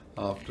 4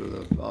 after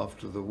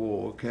the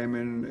war, came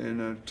in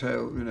a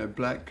tail, you know,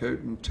 black coat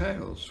and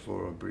tails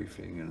for a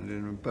briefing, and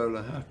in a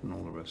bowler hat and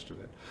all the rest of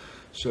it.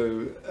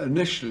 So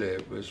initially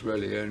it was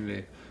really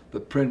only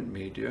the print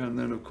media, and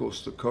then of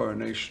course the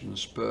coronation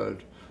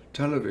spurred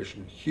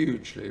television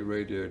hugely.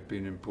 Radio had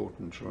been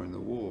important during the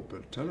war,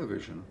 but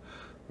television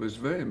was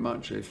very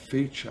much a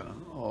feature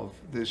of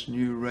this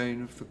new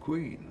reign of the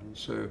Queen. And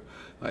so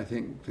I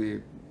think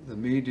the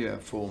media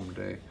formed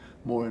a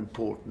more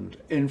important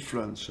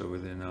influencer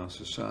within our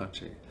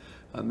society.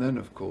 And then,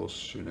 of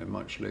course, you know,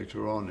 much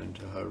later on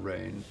into her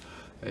reign,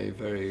 a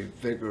very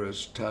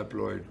vigorous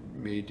tabloid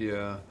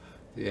media,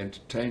 the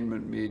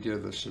entertainment media,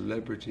 the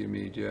celebrity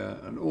media,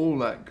 and all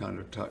that kind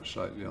of touched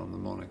slightly on the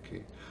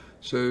monarchy.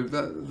 So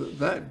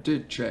that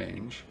did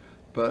change,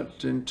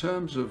 but in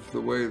terms of the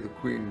way the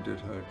Queen did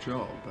her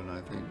job, and I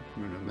think,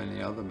 you know,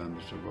 many other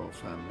members of the royal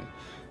family,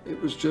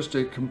 it was just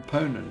a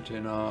component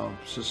in our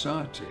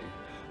society.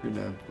 You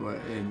know,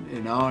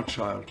 in our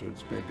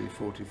childhoods, maybe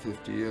 40,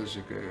 50 years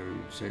ago,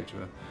 you'd say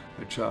to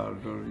a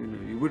child, well, you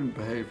know, you wouldn't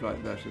behave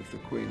like that if the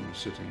Queen was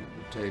sitting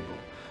at the table.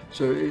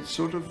 So it's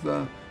sort of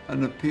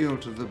an appeal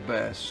to the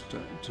best,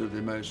 to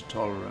the most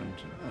tolerant,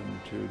 and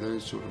to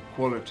those sort of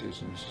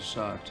qualities in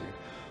society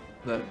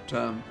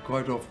that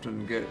quite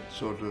often get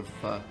sort of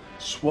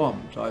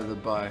swamped either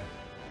by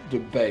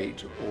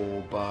debate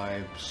or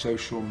by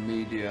social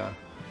media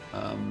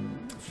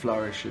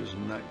flourishes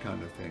and that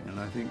kind of thing. And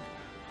I think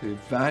the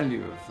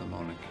value of the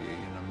monarchy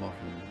in a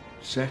modern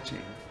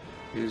setting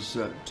is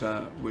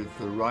that with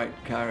the right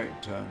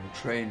character and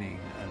training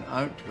and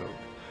outlook,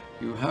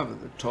 you have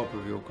at the top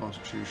of your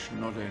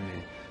constitution not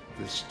only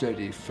the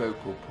steady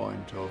focal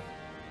point of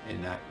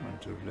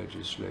enactment of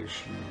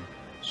legislation,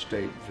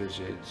 state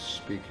visits,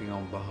 speaking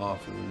on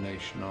behalf of the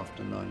nation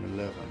after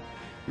 9/11.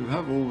 You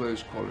have all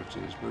those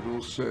qualities, but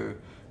also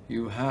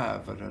you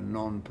have at a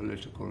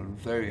non-political and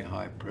very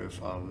high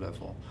profile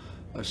level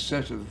a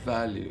set of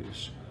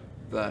values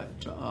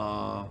that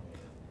are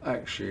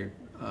actually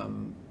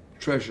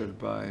treasured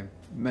by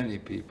many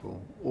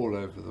people all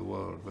over the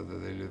world, whether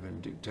they live in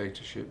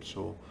dictatorships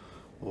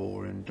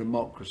or in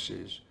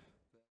democracies.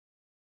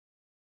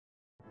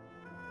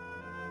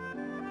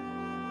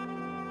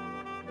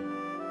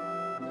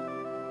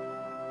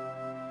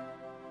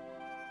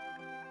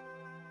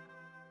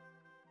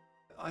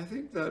 I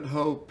think that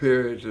whole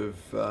period of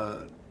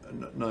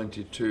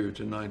 92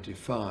 to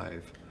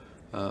 95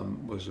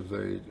 was a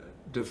very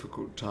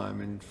difficult time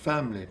in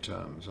family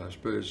terms, I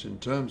suppose, in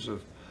terms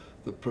of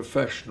the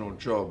professional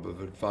job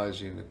of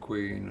advising the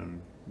Queen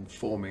and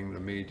informing the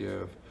media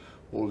of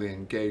all the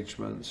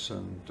engagements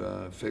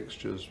and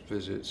fixtures,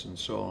 visits and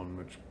so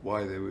on,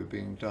 why they were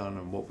being done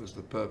and what was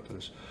the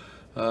purpose,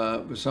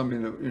 was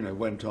something that, you know,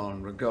 went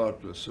on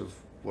regardless of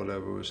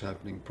whatever was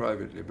happening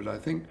privately. But I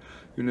think,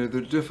 you know,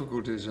 the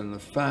difficulties in the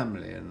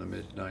family in the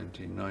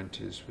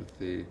mid-1990s with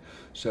the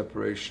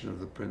separation of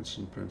the Prince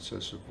and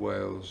Princess of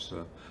Wales,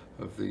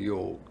 of the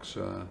Yorks,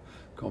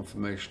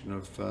 confirmation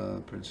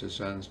of Princess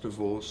Anne's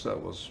divorce,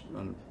 that was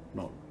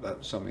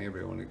that's something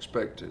everyone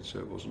expected, so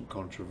it wasn't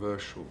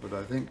controversial. But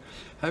I think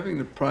having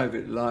the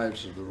private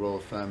lives of the royal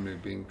family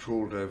being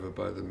trawled over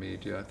by the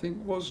media, I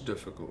think was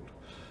difficult.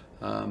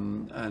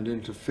 And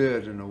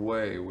interfered in a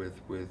way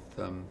with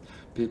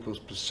people's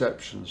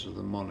perceptions of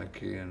the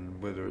monarchy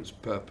and whether its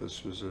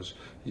purpose was as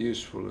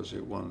useful as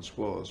it once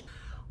was.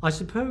 I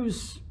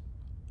suppose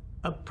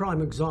a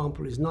prime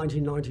example is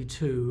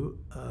 1992,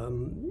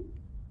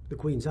 the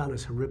Queen's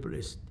Annus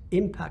Horribilis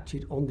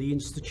impacted on the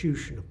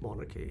institution of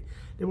monarchy.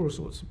 There were all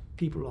sorts of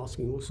people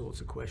asking all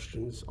sorts of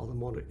questions.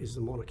 Is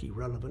the monarchy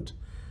relevant?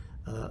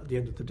 At the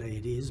end of the day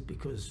it is,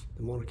 because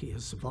the monarchy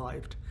has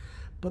survived.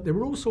 But there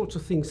were all sorts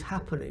of things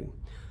happening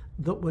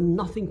that were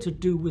nothing to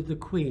do with the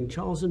Queen.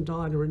 Charles and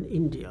Diana in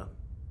India,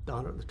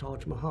 Diana at the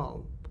Taj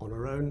Mahal on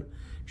her own,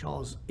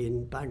 Charles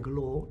in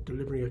Bangalore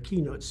delivering a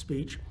keynote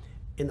speech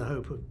in the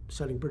hope of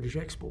selling British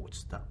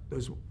exports.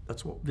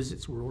 That's what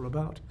visits were all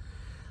about.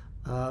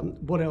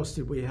 What else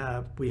did we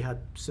have? We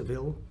had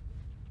Seville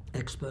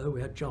Expo,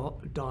 we had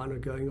Diana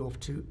going off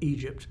to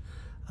Egypt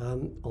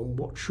on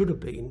what should have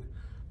been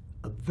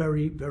a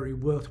very, very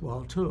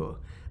worthwhile tour.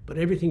 But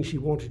everything she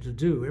wanted to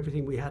do,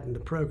 everything we had in the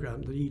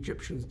program, the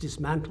Egyptians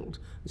dismantled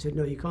and said,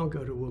 no, you can't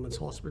go to a women's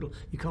hospital,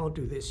 you can't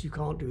do this, you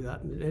can't do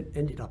that, and it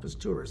ended up as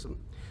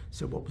tourism.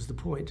 So what was the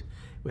point?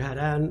 We had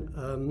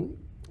Anne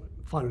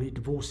finally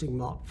divorcing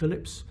Mark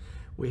Phillips.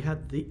 We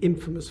had the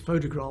infamous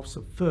photographs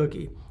of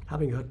Fergie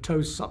having her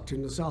toes sucked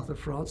in the south of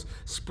France,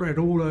 spread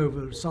all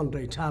over a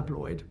Sunday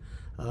tabloid,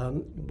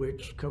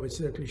 which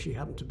coincidentally she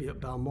happened to be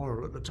at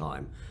Balmoral at the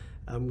time,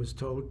 and was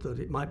told that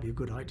it might be a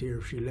good idea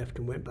if she left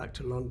and went back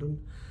to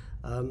London.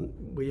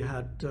 We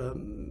had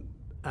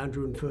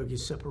Andrew and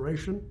Fergie's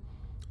separation,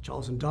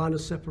 Charles and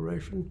Diana's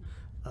separation,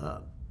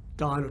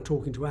 Diana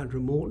talking to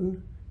Andrew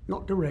Morton,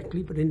 not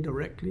directly but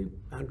indirectly.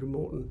 Andrew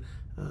Morton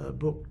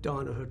booked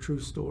Diana her true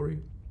story.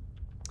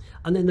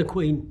 And then the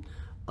Queen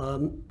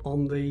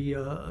on the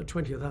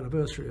 20th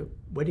anniversary,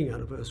 wedding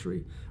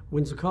anniversary,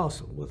 Windsor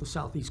Castle, where the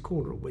southeast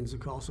corner of Windsor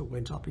Castle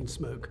went up in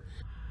smoke.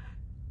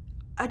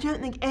 I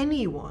don't think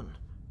anyone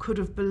could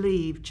have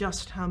believed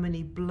just how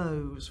many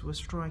blows were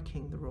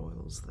striking the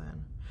royals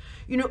then.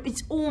 You know,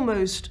 it's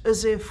almost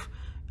as if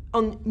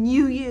on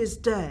New Year's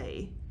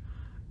Day,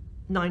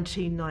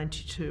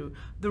 1992,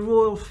 the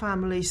royal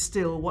family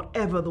still,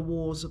 whatever the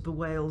wars of the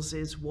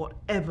Waleses,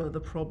 whatever the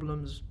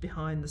problems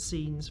behind the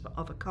scenes for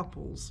other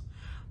couples,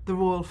 the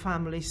royal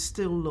family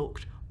still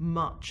looked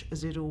much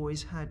as it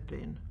always had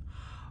been.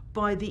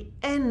 By the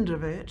end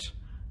of it,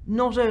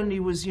 not only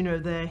was, you know,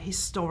 their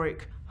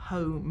historic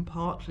home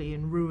partly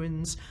in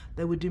ruins,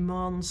 there were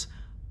demands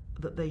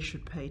that they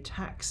should pay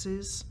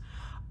taxes,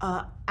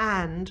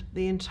 and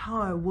the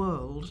entire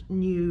world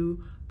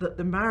knew that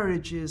the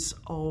marriages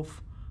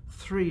of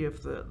three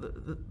of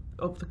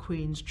the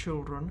Queen's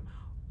children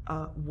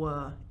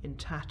were in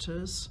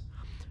tatters.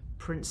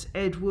 Prince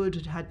Edward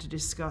had had to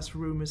discuss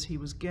rumours he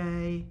was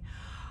gay.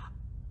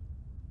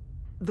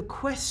 The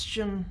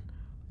question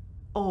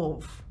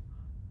of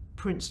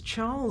Prince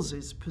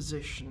Charles's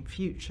position,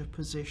 future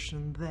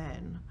position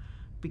then,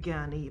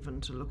 began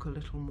even to look a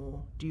little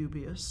more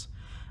dubious.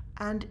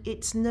 And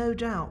it's no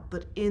doubt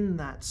that in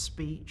that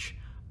speech,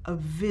 a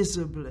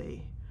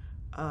visibly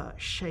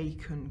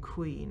shaken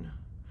Queen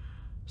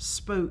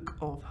spoke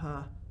of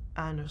her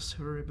annus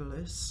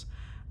horribilis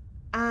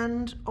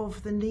and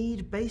of the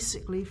need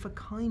basically for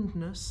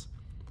kindness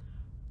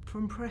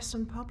from press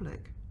and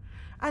public.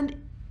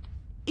 And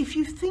if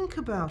you think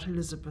about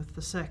Elizabeth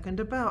II,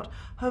 about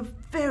her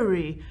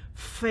very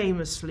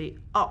famously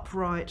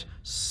upright,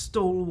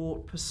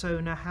 stalwart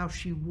persona, how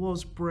she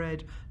was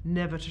bred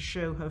never to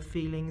show her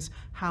feelings,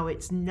 how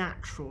it's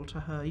natural to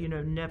her, you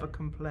know, never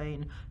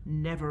complain,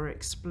 never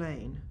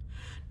explain.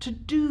 To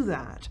do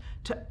that,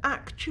 to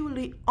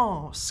actually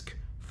ask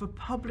for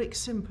public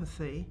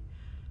sympathy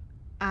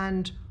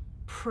and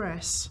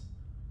press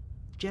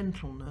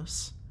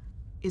gentleness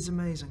is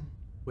amazing.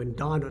 When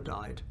Diana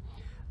died,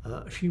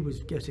 she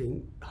was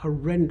getting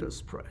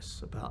horrendous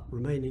press about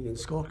remaining in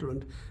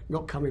Scotland,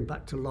 not coming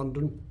back to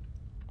London.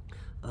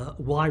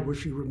 Why was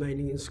she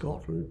remaining in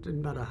Scotland?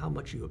 Didn't matter how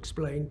much you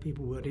explained,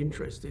 people weren't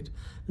interested.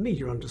 The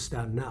media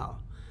understand now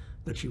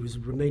that she was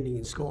remaining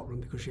in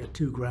Scotland because she had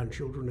two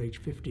grandchildren,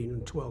 aged 15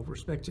 and 12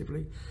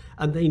 respectively,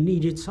 and they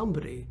needed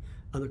somebody.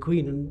 And the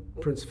Queen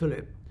and Prince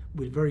Philip,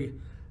 with very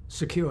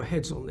secure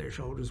heads on their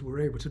shoulders, were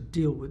able to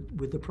deal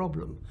with the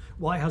problem.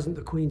 Why hasn't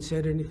the Queen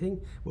said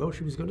anything? Well,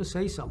 she was going to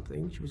say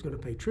something. She was going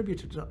to pay tribute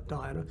to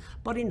Diana,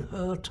 but in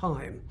her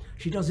time.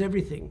 She does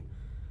everything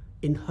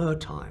in her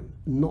time,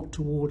 not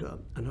to order,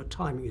 and her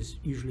timing is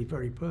usually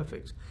very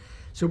perfect.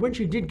 So when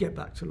she did get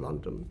back to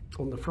London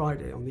on the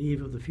Friday, on the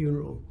eve of the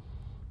funeral,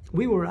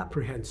 we were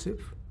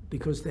apprehensive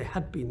because there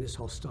had been this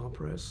hostile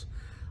press.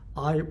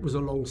 I was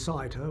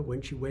alongside her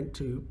when she went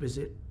to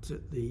visit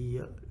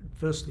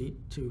firstly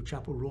to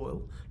Chapel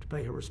Royal to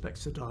pay her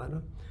respects to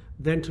Diana,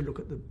 then to look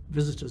at the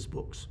visitors'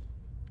 books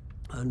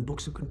and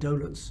books of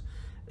condolence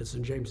at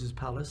St James's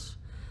Palace,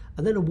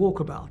 and then a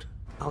walkabout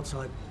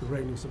outside the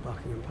railings of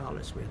Buckingham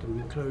Palace. We had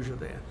an enclosure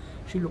there.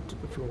 She looked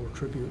at the floral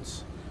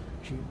tributes,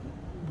 she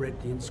read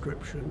the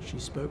inscription, she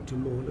spoke to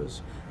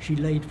mourners, she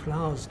laid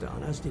flowers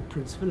down, as did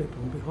Prince Philip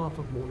on behalf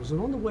of mourners. And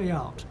on the way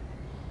out,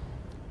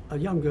 a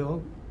young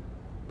girl,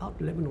 about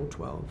 11 or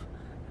 12,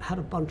 had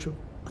a bunch of,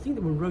 I think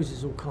they were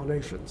roses or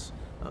carnations,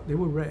 they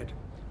were red.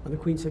 And the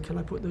Queen said, "Can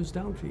I put those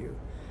down for you?"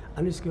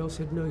 And this girl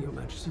said, "No, Your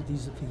Majesty,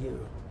 these are for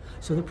you."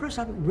 So the press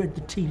hadn't read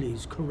the tea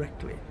leaves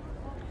correctly.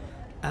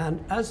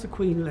 And as the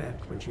Queen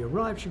left, when she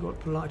arrived, she got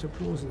polite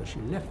applause, and as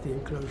she left the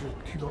enclosure,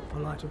 she got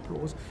polite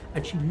applause,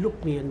 and she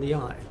looked me in the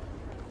eye.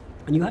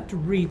 And you had to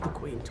read the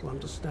Queen to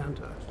understand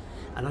her.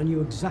 And I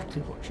knew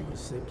exactly what she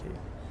was thinking.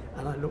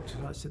 And I looked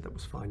at her, I said, "That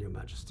was fine, Your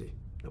Majesty.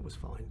 That was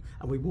fine.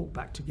 And we walked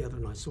back together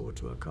and I saw her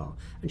to her car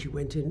and she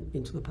went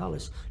into the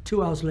palace.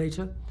 2 hours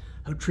later,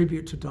 her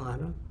tribute to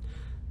Diana,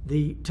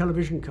 the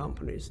television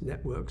companies,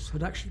 networks,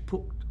 had actually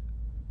put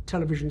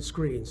television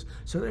screens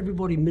so that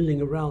everybody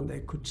milling around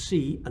there could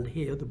see and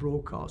hear the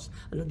broadcast.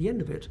 And at the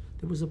end of it,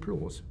 there was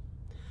applause.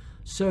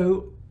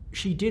 So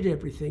she did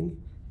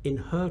everything in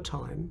her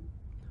time,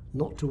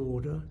 not to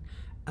order,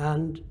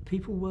 and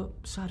people were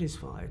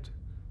satisfied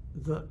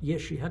that yes,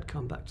 she had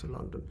come back to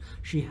London,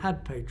 she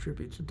had paid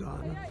tribute to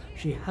Diana,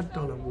 she had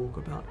done a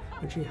walkabout,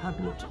 and she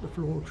had looked at the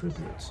floral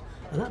tributes,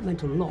 and that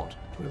meant a lot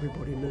to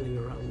everybody milling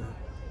around there.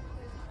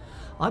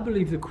 I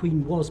believe the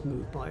Queen was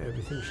moved by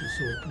everything she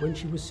saw when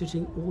she was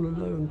sitting all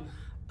alone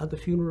at the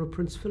funeral of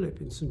Prince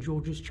Philip in St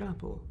George's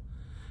Chapel.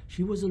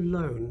 She was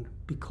alone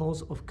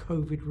because of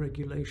COVID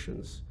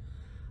regulations,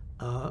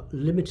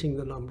 limiting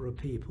the number of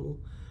people,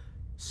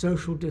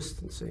 social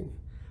distancing,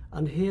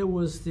 and here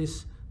was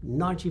this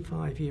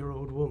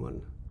 95-year-old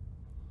woman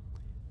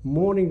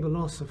mourning the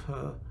loss of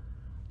her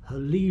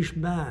liege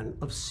man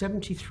of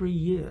 73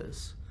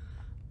 years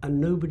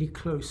and nobody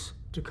close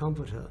to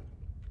comfort her.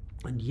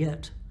 And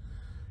yet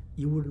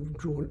you wouldn't have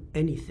drawn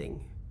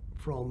anything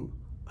from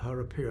her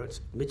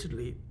appearance.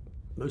 Admittedly,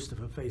 most of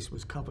her face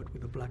was covered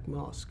with a black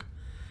mask,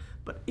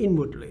 but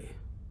inwardly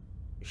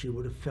she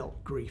would have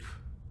felt grief.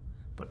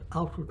 But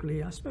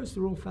outwardly, I suppose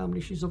the royal family,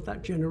 she's of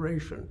that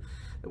generation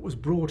that was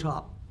brought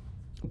up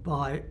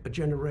by a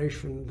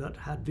generation that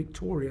had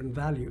Victorian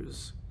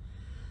values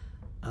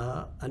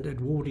and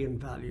Edwardian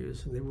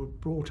values, and they were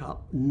brought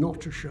up not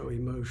to show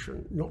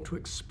emotion, not to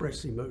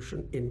express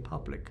emotion in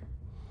public,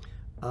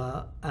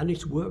 and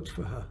it's worked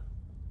for her.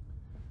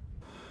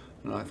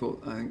 And I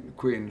think the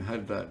Queen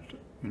had that,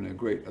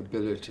 great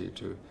ability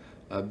to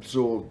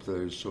absorb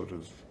those sort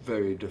of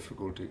very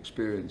difficult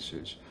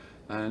experiences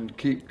and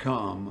keep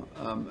calm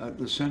at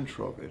the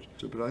centre of it.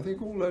 But I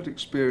think all that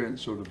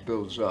experience sort of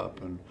builds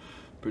up and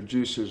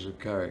produces a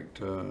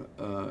character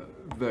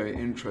very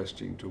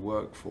interesting to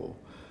work for.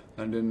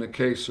 And in the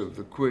case of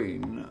the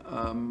Queen,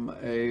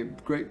 a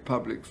great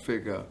public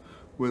figure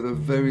with a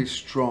very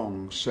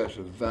strong set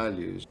of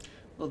values.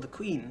 Well, the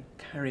Queen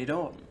carried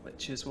on,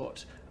 which is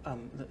what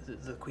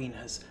the Queen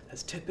has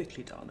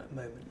typically done at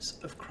moments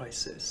of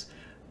crisis.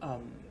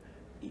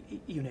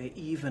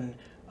 Even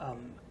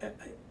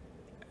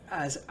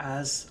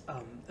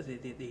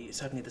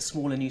certainly the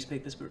smaller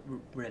newspapers, but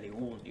really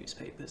all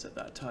newspapers at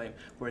that time,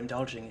 were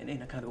indulging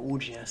in a kind of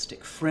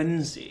orgiastic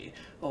frenzy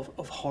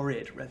of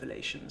horrid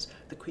revelations.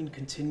 The Queen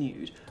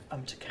continued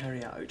to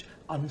carry out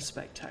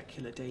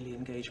unspectacular daily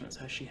engagements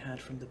as she had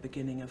from the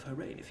beginning of her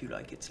reign. If you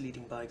like, it's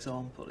leading by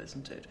example,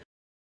 isn't it?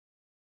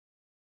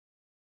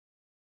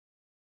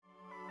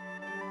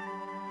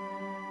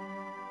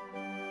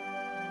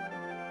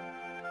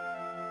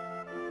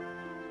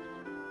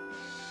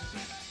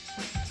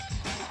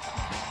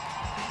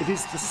 It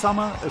is the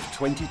summer of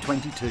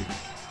 2022,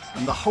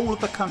 and the whole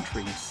of the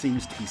country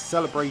seems to be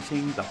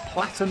celebrating the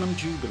Platinum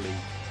Jubilee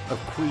of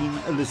Queen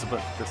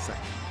Elizabeth II.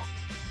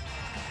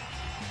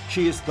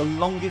 She is the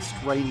longest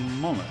reigning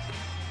monarch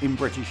in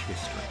British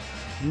history.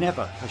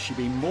 Never has she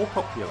been more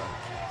popular,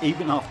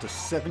 even after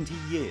 70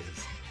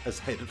 years as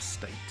head of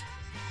state.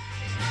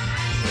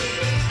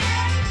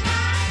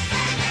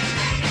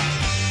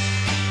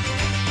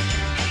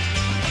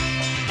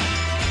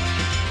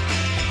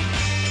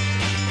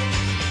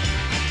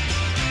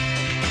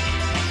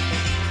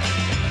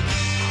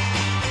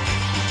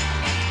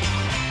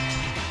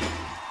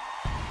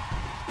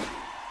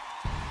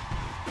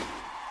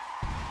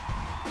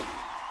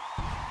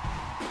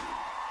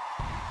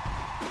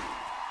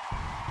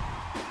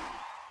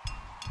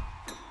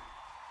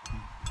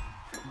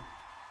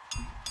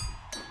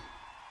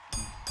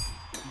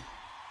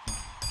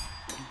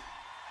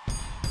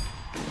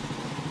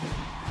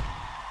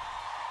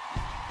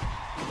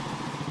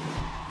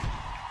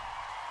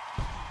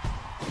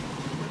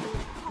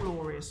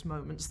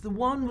 Moments. The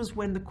one was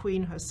when the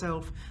Queen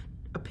herself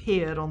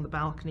appeared on the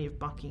balcony of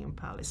Buckingham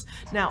Palace.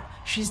 Now,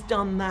 she's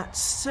done that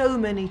so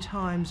many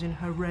times in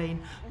her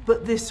reign,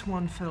 but this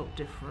one felt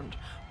different,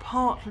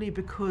 partly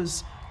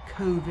because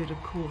COVID, of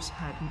course,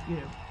 had,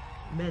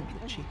 meant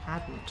that she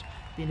hadn't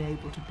been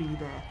able to be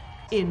there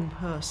in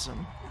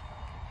person,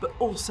 but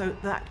also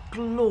that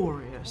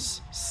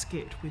glorious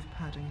skit with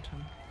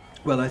Paddington.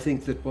 Well, I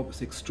think that what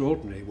was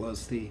extraordinary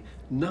was the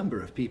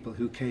number of people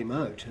who came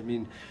out. I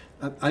mean,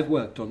 I've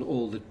worked on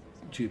all the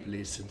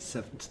Jubilees since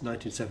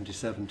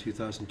 1977,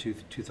 2002,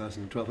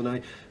 2012,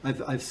 and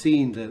I've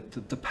seen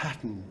that the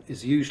pattern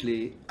is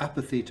usually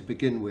apathy to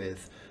begin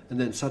with, and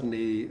then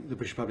suddenly the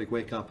British public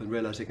wake up and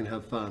realise they can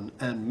have fun,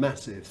 and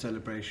massive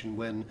celebration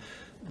when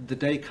the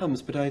day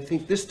comes. But I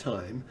think this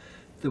time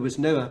there was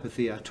no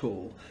apathy at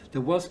all.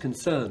 There was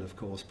concern, of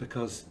course,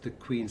 because the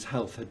Queen's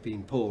health had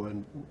been poor,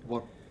 and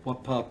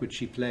what part would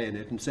she play in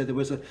it? And so there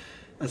was a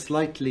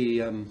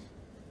slightly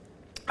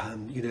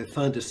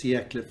fin de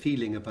siècle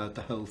feeling about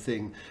the whole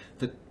thing,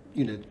 that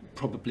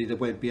probably there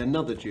won't be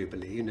another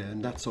Jubilee,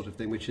 and that sort of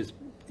thing, which is,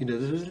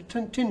 there's a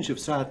tinge of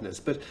sadness.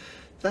 But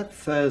that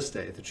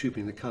Thursday, the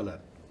Trooping the Colour,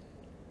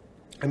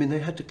 I mean, they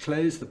had to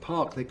close the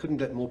park. They couldn't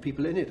let more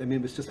people in it. I mean,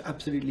 it was just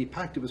absolutely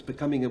packed. It was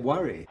becoming a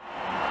worry.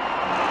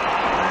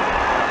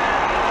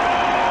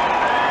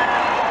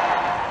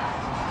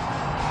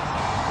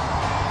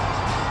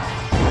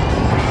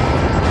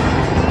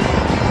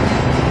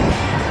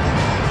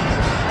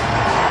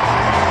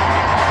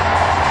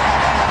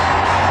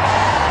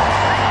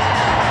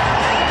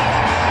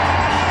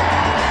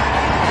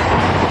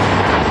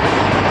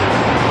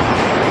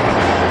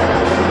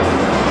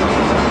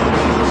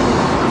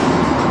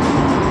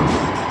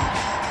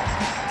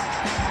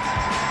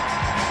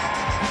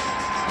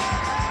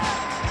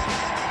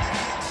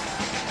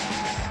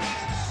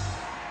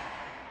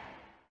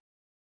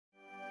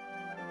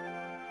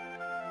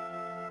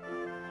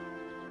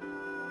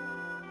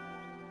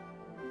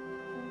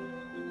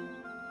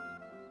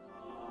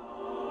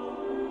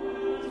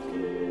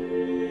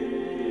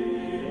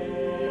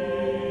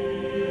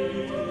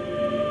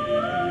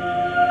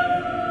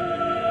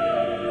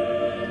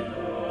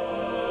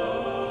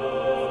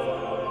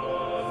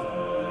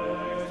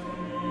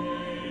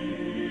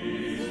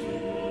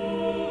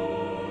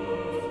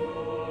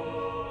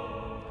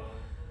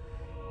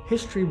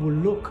 History will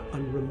look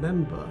and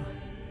remember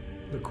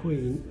the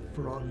Queen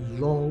for a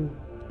long,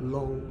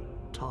 long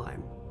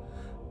time,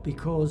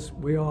 because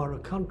we are a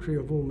country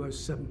of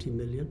almost 70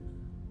 million,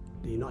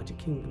 the United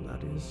Kingdom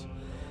that is,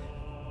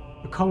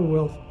 a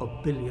Commonwealth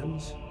of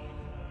billions,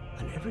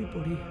 and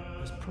everybody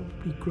has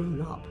probably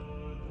grown up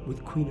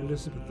with Queen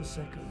Elizabeth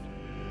II.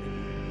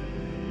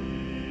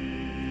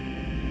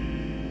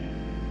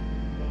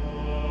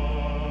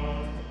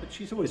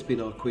 She's always been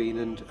our queen,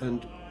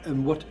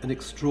 and what an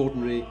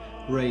extraordinary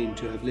reign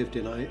to have lived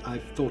in.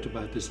 I've thought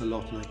about this a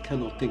lot, and I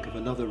cannot think of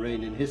another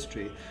reign in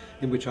history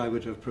in which I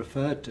would have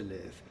preferred to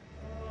live.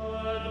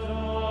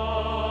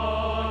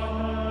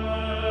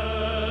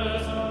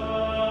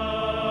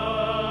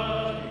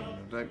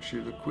 And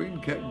actually, the Queen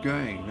kept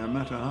going, no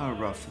matter how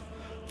rough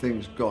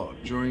things got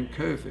during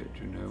COVID.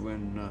 You know,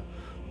 when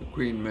the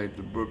Queen made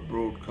the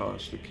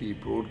broadcast, the key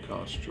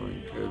broadcast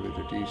during COVID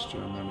at Easter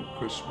and then at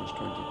Christmas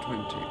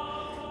 2020.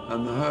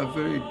 And her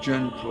very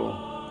gentle,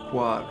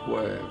 quiet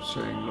way of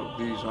saying, look,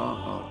 these are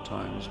hard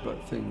times,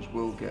 but things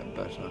will get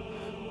better.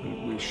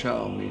 We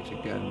shall meet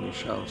again, we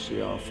shall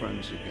see our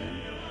friends again,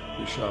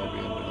 we shall be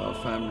with our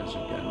families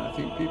again. I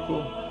think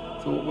people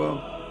thought,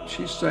 well,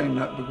 she's saying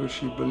that because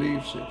she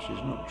believes it.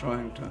 She's not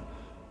trying to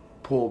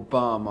pour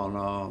balm on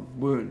our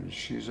wounds.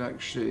 She's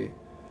actually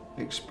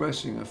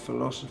expressing a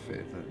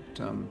philosophy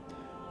that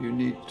you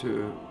need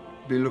to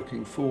be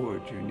looking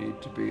forward, you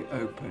need to be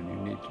open, you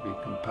need to be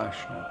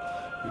compassionate.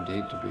 You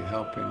need to be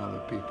helping other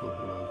people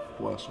who are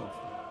worse off.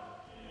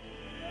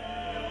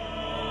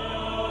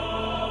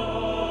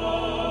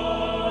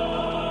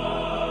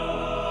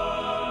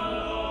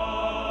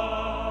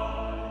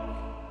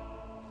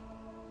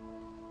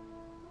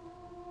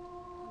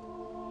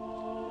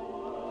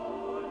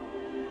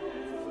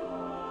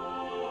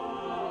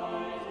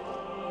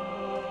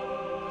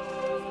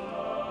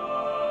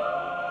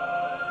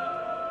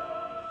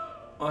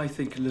 I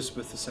think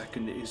Elizabeth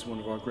II is one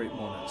of our great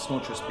monarchs,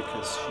 not just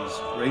because she's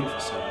reigned for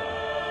so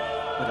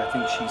long, but I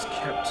think she's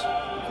kept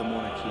the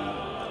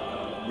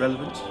monarchy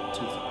relevant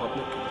to the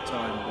public at a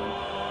time when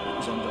it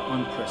was under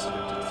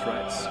unprecedented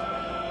threats.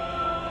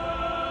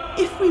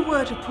 If we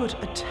were to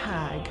put a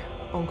tag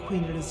on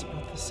Queen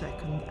Elizabeth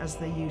II, as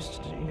they used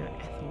to do, you know,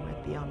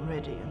 Ethelred the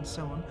Unready and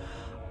so on,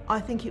 I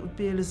think it would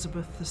be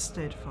Elizabeth the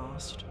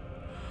Steadfast.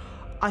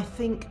 I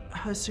think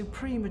her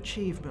supreme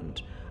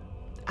achievement,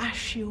 as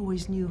she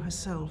always knew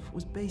herself,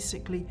 was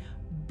basically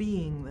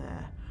being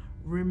there,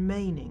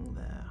 remaining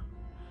there.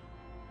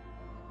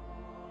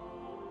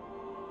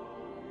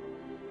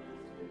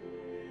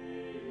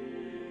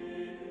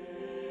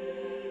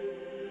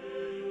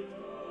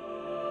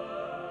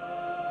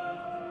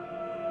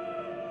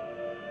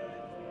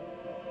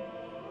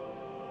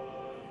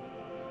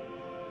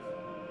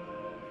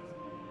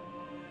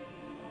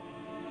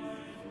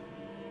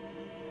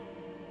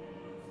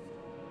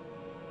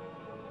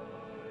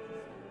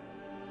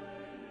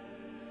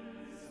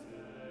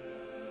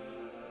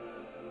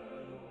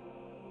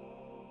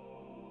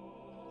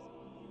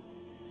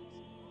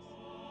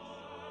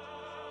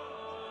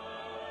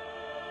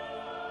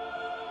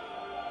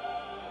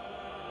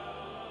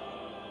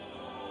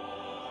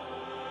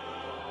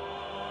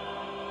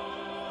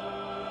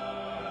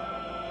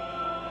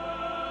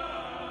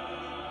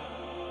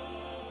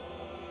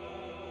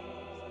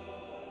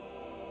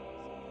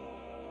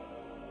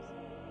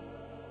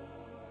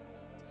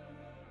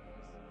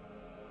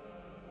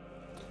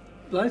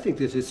 Well, I think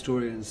that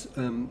historians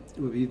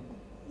would be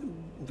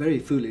very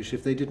foolish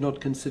if they did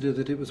not consider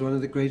that it was one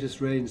of the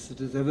greatest reigns that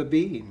has ever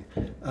been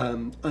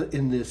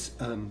in this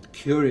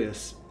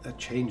curious,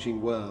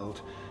 changing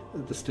world.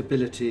 The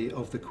stability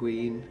of the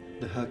Queen,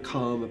 her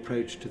calm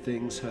approach to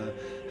things, her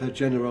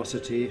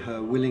generosity, her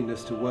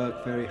willingness to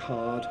work very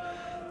hard.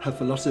 Her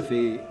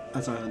philosophy,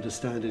 as I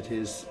understand it,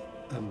 is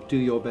do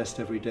your best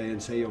every day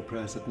and say your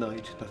prayers at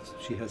night.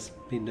 She has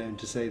been known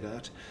to say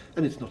that,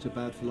 and it's not a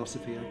bad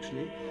philosophy,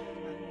 actually.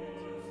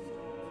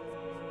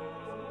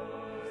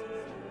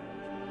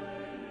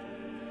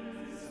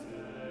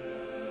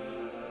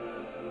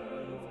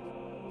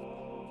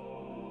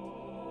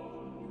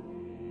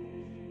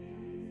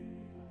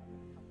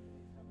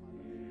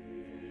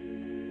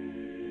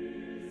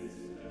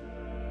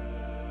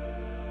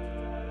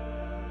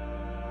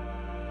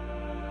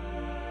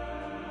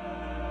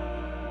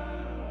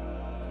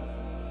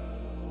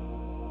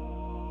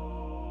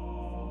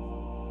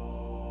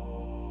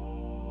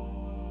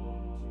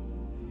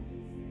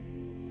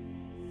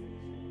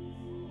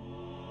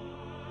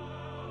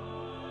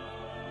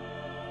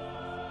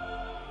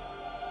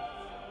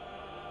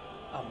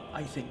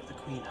 I think the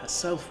Queen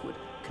herself would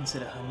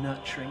consider her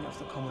nurturing of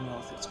the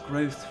Commonwealth, its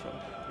growth from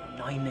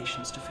 9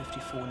 nations to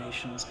 54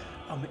 nations,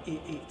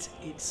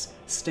 its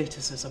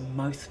status as a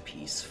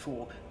mouthpiece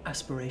for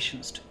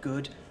aspirations to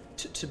good,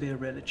 to be a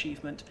real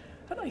achievement.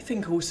 And I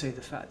think also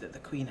the fact that the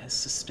Queen has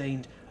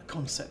sustained a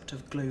concept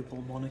of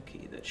global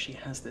monarchy, that she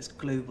has this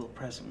global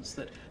presence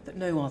that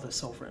no other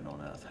sovereign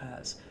on earth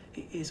has,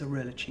 it is a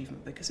real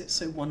achievement because it's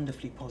so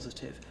wonderfully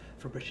positive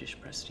for British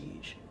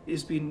prestige.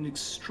 It's been an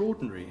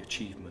extraordinary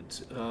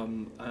achievement,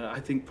 and I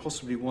think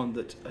possibly one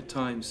that at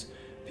times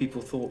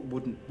people thought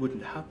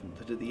wouldn't happen,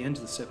 that at the end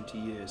of the 70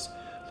 years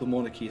the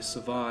monarchy has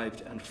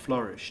survived and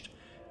flourished.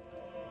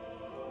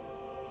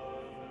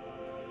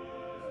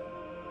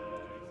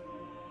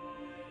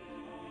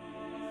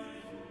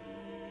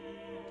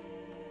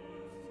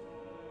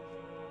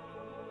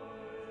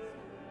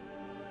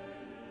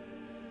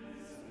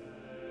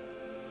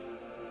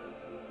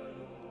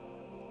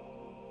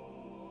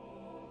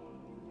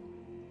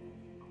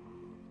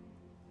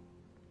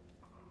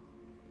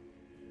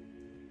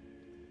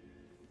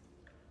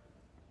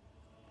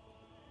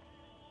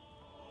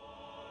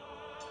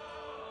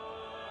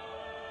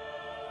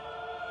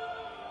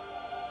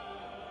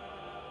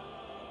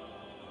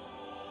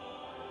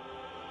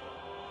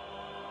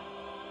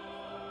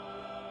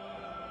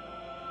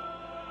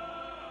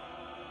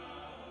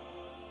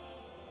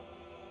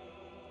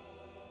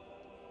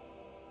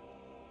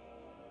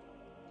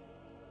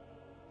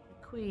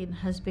 Queen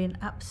has been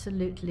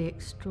absolutely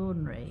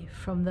extraordinary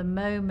from the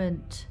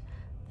moment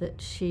that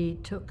she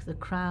took the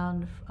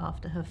crown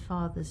after her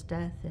father's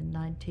death in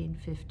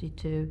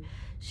 1952.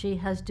 She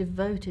has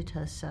devoted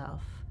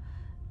herself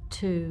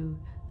to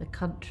the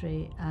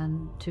country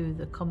and to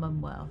the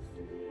Commonwealth.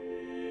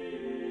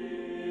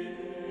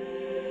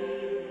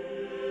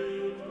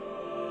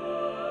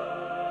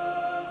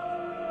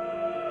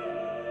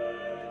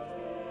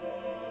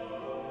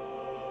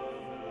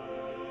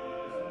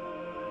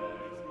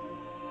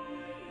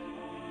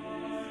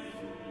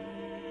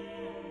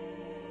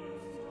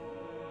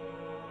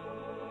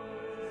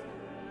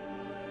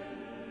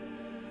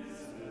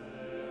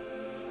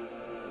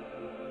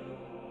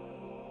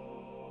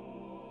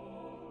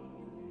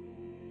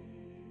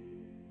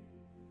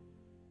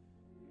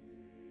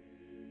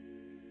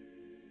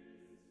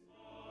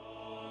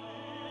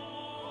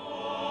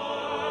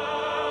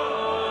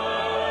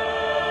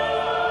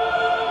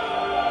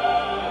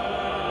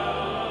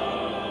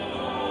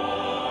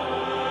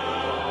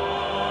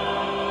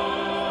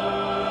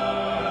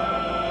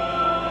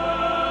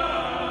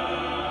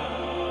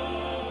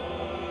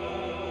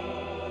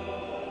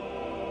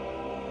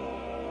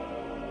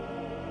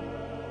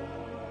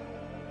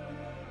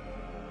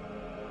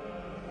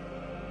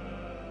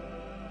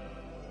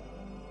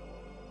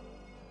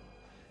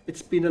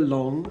 It's been a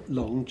long,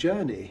 long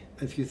journey.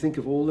 If you think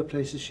of all the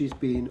places she's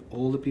been,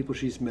 all the people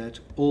she's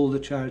met, all the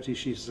charities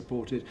she's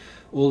supported,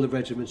 all the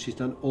regiments she's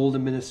done, all the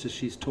ministers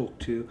she's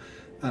talked to,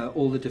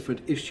 all the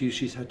different issues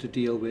she's had to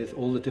deal with,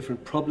 all the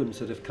different problems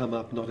that have come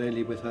up, not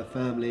only with her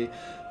family,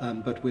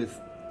 but with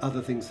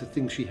other things, the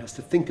things she has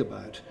to think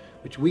about,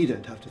 which we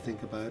don't have to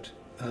think about,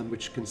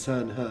 which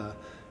concern her.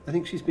 I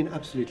think she's been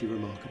absolutely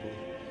remarkable.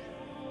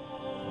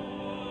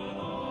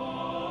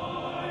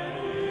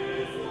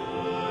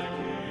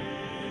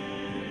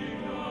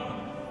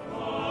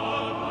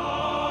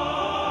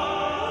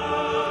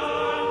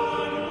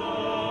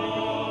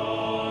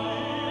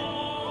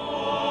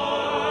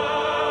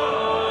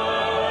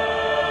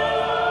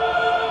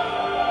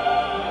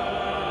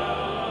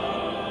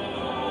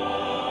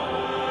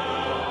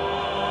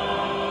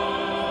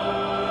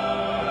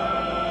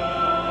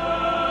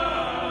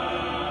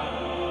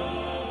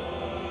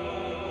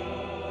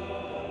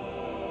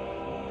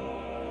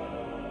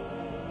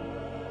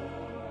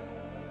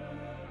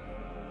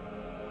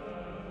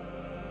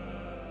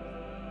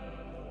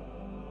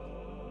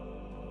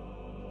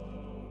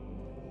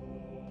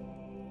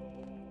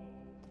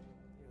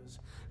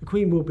 The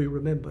Queen will be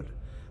remembered.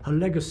 Her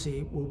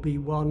legacy will be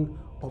one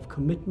of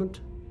commitment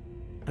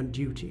and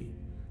duty.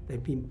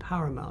 They've been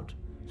paramount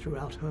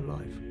throughout her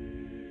life.